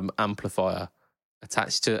amplifier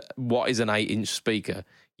attached to what is an 8-inch speaker,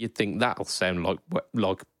 you'd think that'll sound like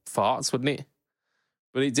farts, wouldn't it?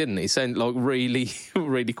 But it didn't. It sounded like really,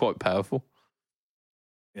 really quite powerful.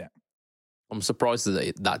 Yeah. I'm surprised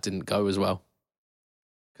that didn't go as well.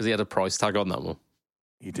 Because he had a price tag on that one.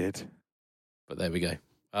 He did. But there we go.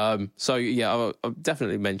 So, yeah, I'll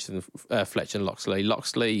definitely mention Fletch and Loxley.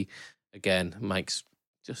 Loxley, again, makes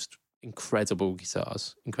just incredible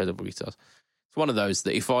guitars. It's one of those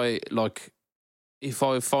that if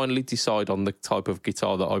I finally decide on the type of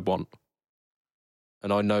guitar that I want,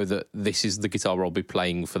 and I know that this is the guitar I'll be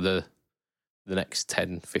playing for the next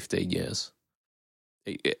 10, 15 years,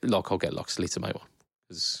 I'll get Loxley to make one.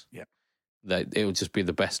 Because it'll just be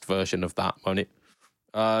the best version of that, won't it?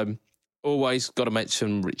 Always got to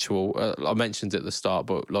mention Ritual. I mentioned it at the start,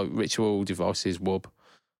 but like Ritual Devices Wub,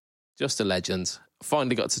 just a legend.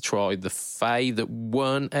 Finally got to try the Faye that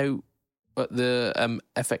weren't out at the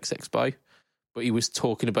FX Expo, but he was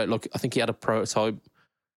talking about, like, I think he had a prototype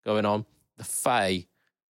going on. The Faye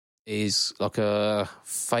is like a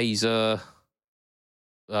phaser,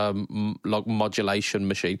 like modulation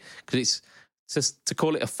machine, because it's just to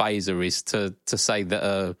call it a phaser is to say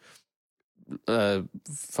that a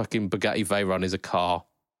fucking Bugatti Veyron is a car,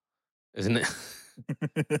 isn't it?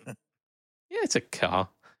 Yeah, it's a car.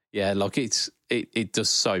 Yeah, like it does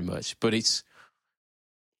so much, but it's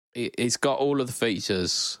got all of the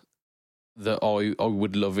features that I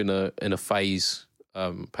would love in a phase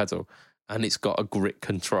pedal, and it's got a grit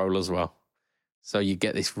control as well. So you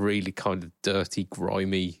get this really kind of dirty,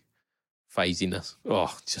 grimy phasiness.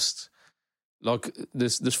 Oh, just like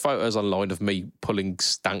there's photos online of me pulling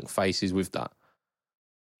stank faces with that.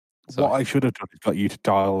 So, what I should have done is got you to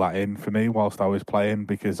dial that in for me whilst I was playing,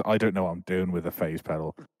 because I don't know what I'm doing with a phase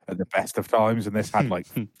pedal at the best of times. And this had like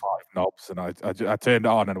 5 knobs, and I turned it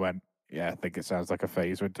on and went, yeah, I think it sounds like a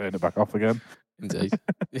phase. Would turn it back off again. indeed.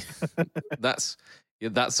 that's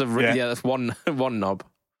that's one knob.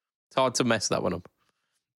 It's hard to mess that one up.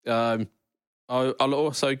 I'll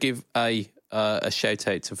also give a shout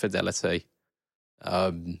out to Fidelity.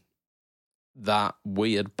 That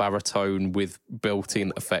weird baritone with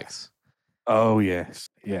built-in effects. Oh yes,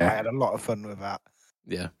 I yeah. had a lot of fun with that.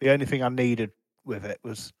 Yeah, The only thing I needed with it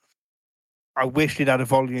was I wished it had a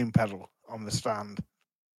volume pedal on the stand,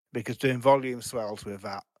 because doing volume swells with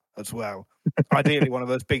that as well. Ideally, one of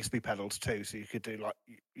those Bigsby pedals too, so you could do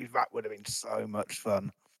that would have been so much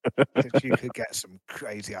fun. Because you could get some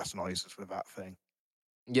crazy ass noises with that thing.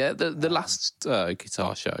 yeah. The last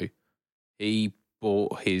guitar show, he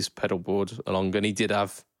bought his pedal board along, and he did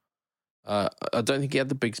have. I don't think he had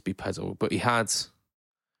the Bigsby pedal, but he had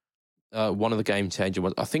one of the Game Changer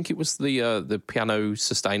ones. I think it was the piano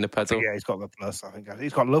sustainer pedal. Yeah, he's got the Plus. I think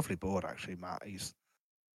he's got a lovely board actually, Matt. He's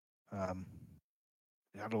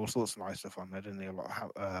he had all sorts of nice stuff on there, didn't he? A lot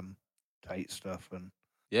of Tate stuff and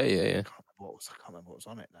Yeah. I can't remember what was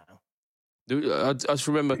on it now. I just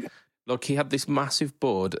remember, like, he had this massive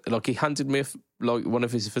board. Like, he handed me one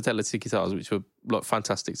of his Fidelity guitars, which were like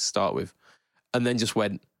fantastic to start with, and then just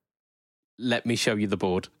went, "Let me show you the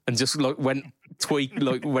board," and just like went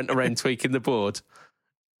around tweaking the board,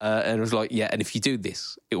 and it was like, "Yeah, and if you do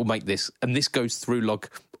this, it will make this, and this goes through like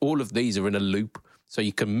all of these are in a loop, so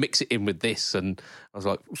you can mix it in with this." And I was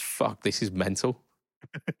like, "Fuck, this is mental."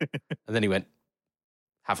 And then he went,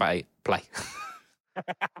 "Have at it, play."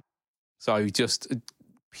 So just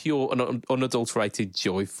pure and unadulterated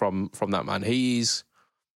joy from that man. He's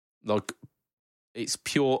like, it's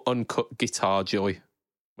pure uncut guitar joy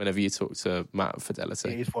whenever you talk to Matt at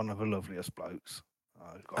Fidelity. He's one of the loveliest blokes.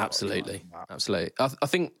 Absolutely. I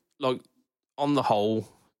think, like, on the whole,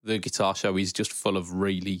 the guitar show is just full of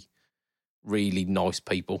really, really nice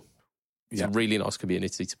people. It's a really nice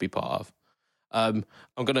community to be part of. I'm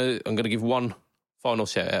gonna give one final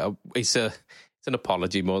shout out. It's an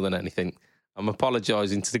apology more than anything. I'm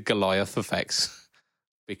apologising to the Goliath effects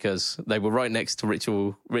because they were right next to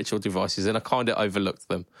ritual devices, and I kind of overlooked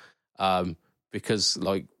them because,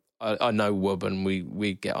 like, I know Wub and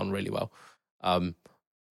we get on really well.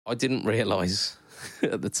 I didn't realise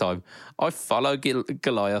at the time. I follow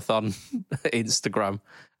Goliath on Instagram,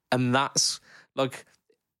 and that's like,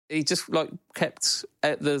 he just like kept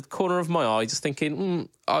at the corner of my eye, just thinking,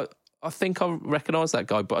 I think I recognise that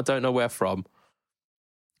guy, but I don't know where from.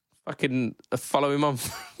 I can follow him on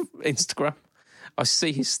Instagram. I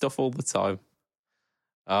see his stuff all the time.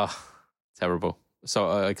 Terrible. So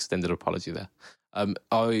I extended an apology there. I'm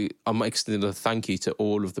extending a thank you to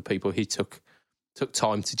all of the people who took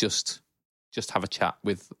time to just have a chat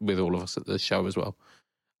with all of us at the show as well.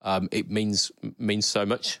 It means so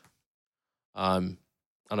much. And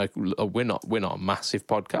we're not a massive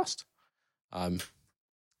podcast.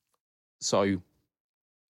 So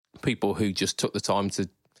people who just took the time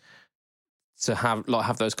to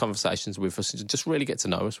have those conversations with us and just really get to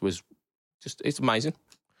know us it's amazing.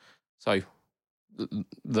 So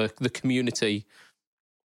the community,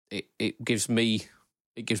 it gives me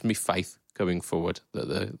faith going forward that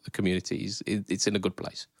the community it's in a good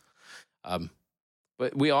place.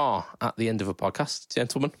 But we are at the end of a podcast,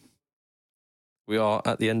 gentlemen. We are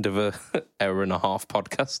at the end of a hour and a half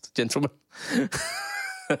podcast, gentlemen.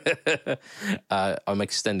 I'm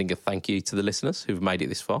extending a thank you to the listeners who've made it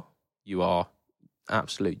this far. You are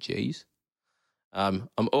absolute G's. I'm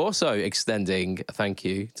also extending a thank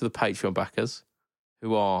you to the Patreon backers,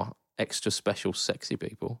 who are extra special, sexy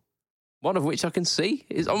people. One of which I can see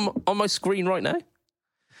is on my screen right now.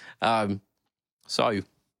 So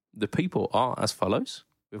the people are as follows.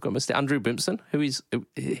 We've got Mr. Andrew Bimpson, who is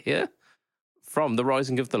here from The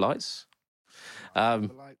Rising of the Lights.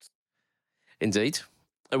 Indeed.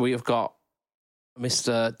 We have got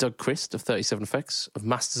Mr. Doug Christ of 37 Effects, of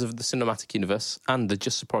Masters of the Cinematic Universe, and the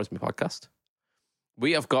Just Surprise Me podcast.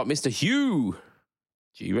 We have got Mr. Hugh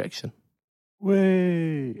G-Rection.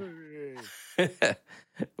 Way.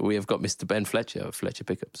 We have got Mr. Ben Fletcher of Fletcher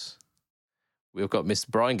Pickups. We have got Mr.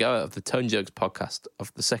 Brian Gower of the Tone Jerks podcast,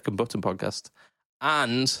 of the Second Button podcast,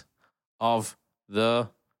 and of the,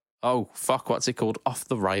 what's it called? Off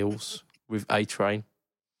the Rails with A-Train.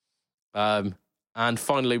 And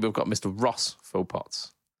finally, we've got Mr. Ross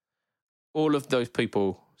Philpotts. All of those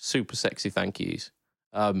people, super sexy thank yous.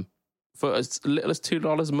 For as little as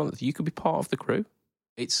 $2 a month, you could be part of the crew.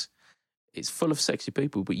 It's full of sexy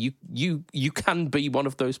people, but you can be one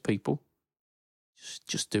of those people.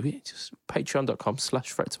 just do it. Just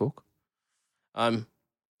patreon.com/FretTalk.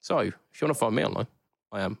 So if you want to find me online,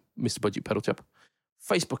 I am Mr. Budget Pedal Chap.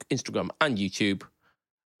 Facebook, Instagram, and YouTube.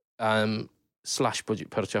 /Budget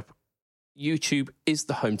Pedal Chap. YouTube is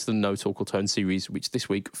the home to the No Talk or Tone series, which this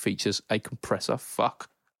week features a compressor. Fuck.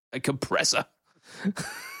 A compressor.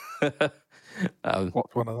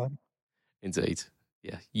 What's one of them? Indeed.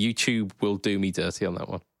 Yeah. YouTube will do me dirty on that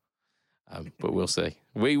one. But we'll see.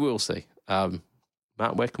 We will see.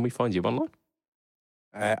 Matt, where can we find you online?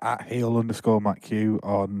 At heel_MattQ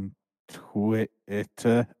on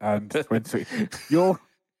Twitter and Twitter.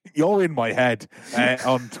 You're in my head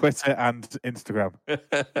on Twitter and Instagram.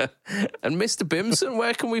 And Mr. Bimson,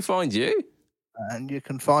 where can we find you? And you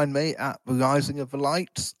can find me at The Rising of the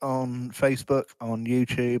Lights on Facebook, on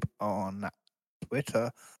YouTube, on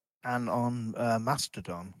Twitter, and on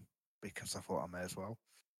Mastodon, because I thought I may as well.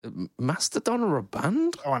 Mastodon or a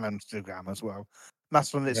band? Oh, and Instagram as well.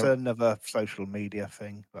 Mastodon, it's another social media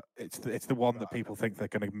thing, but it's the one that people think they're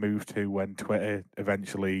going to move to when Twitter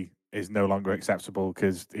eventually is no longer acceptable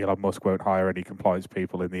because Elon Musk won't hire any compliance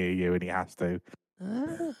people in the EU and he has to.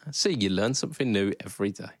 See, you learn something new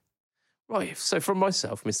every day. Right, so from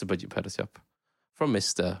myself, Mr. Budget Pedal Chap, from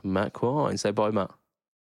Mr. Matt Quine, say bye, Matt.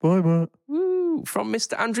 Bye, Matt. Woo! From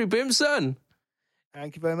Mr. Andrew Bimson.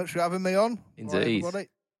 Thank you very much for having me on. Indeed. Bye,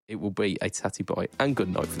 it will be a tatty bye and good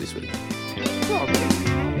night for this week. Bye.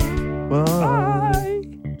 Bye.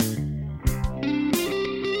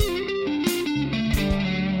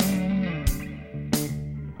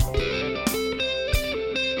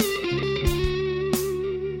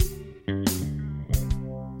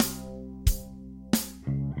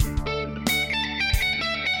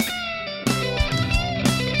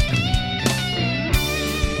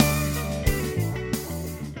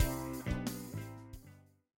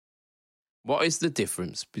 What is the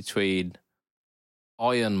difference between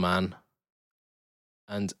Iron Man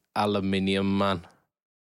and Aluminium Man?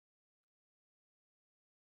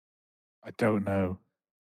 I don't know.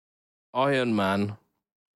 Iron Man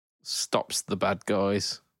stops the bad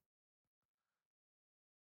guys.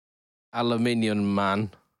 Aluminium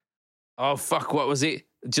Man. Oh, fuck, what was it?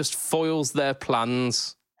 Just foils their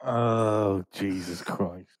plans. Oh, Jesus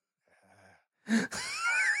Christ.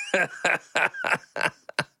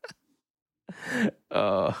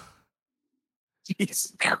 Oh.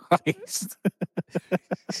 Jesus Christ.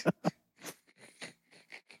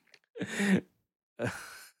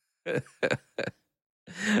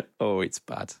 Oh, it's bad.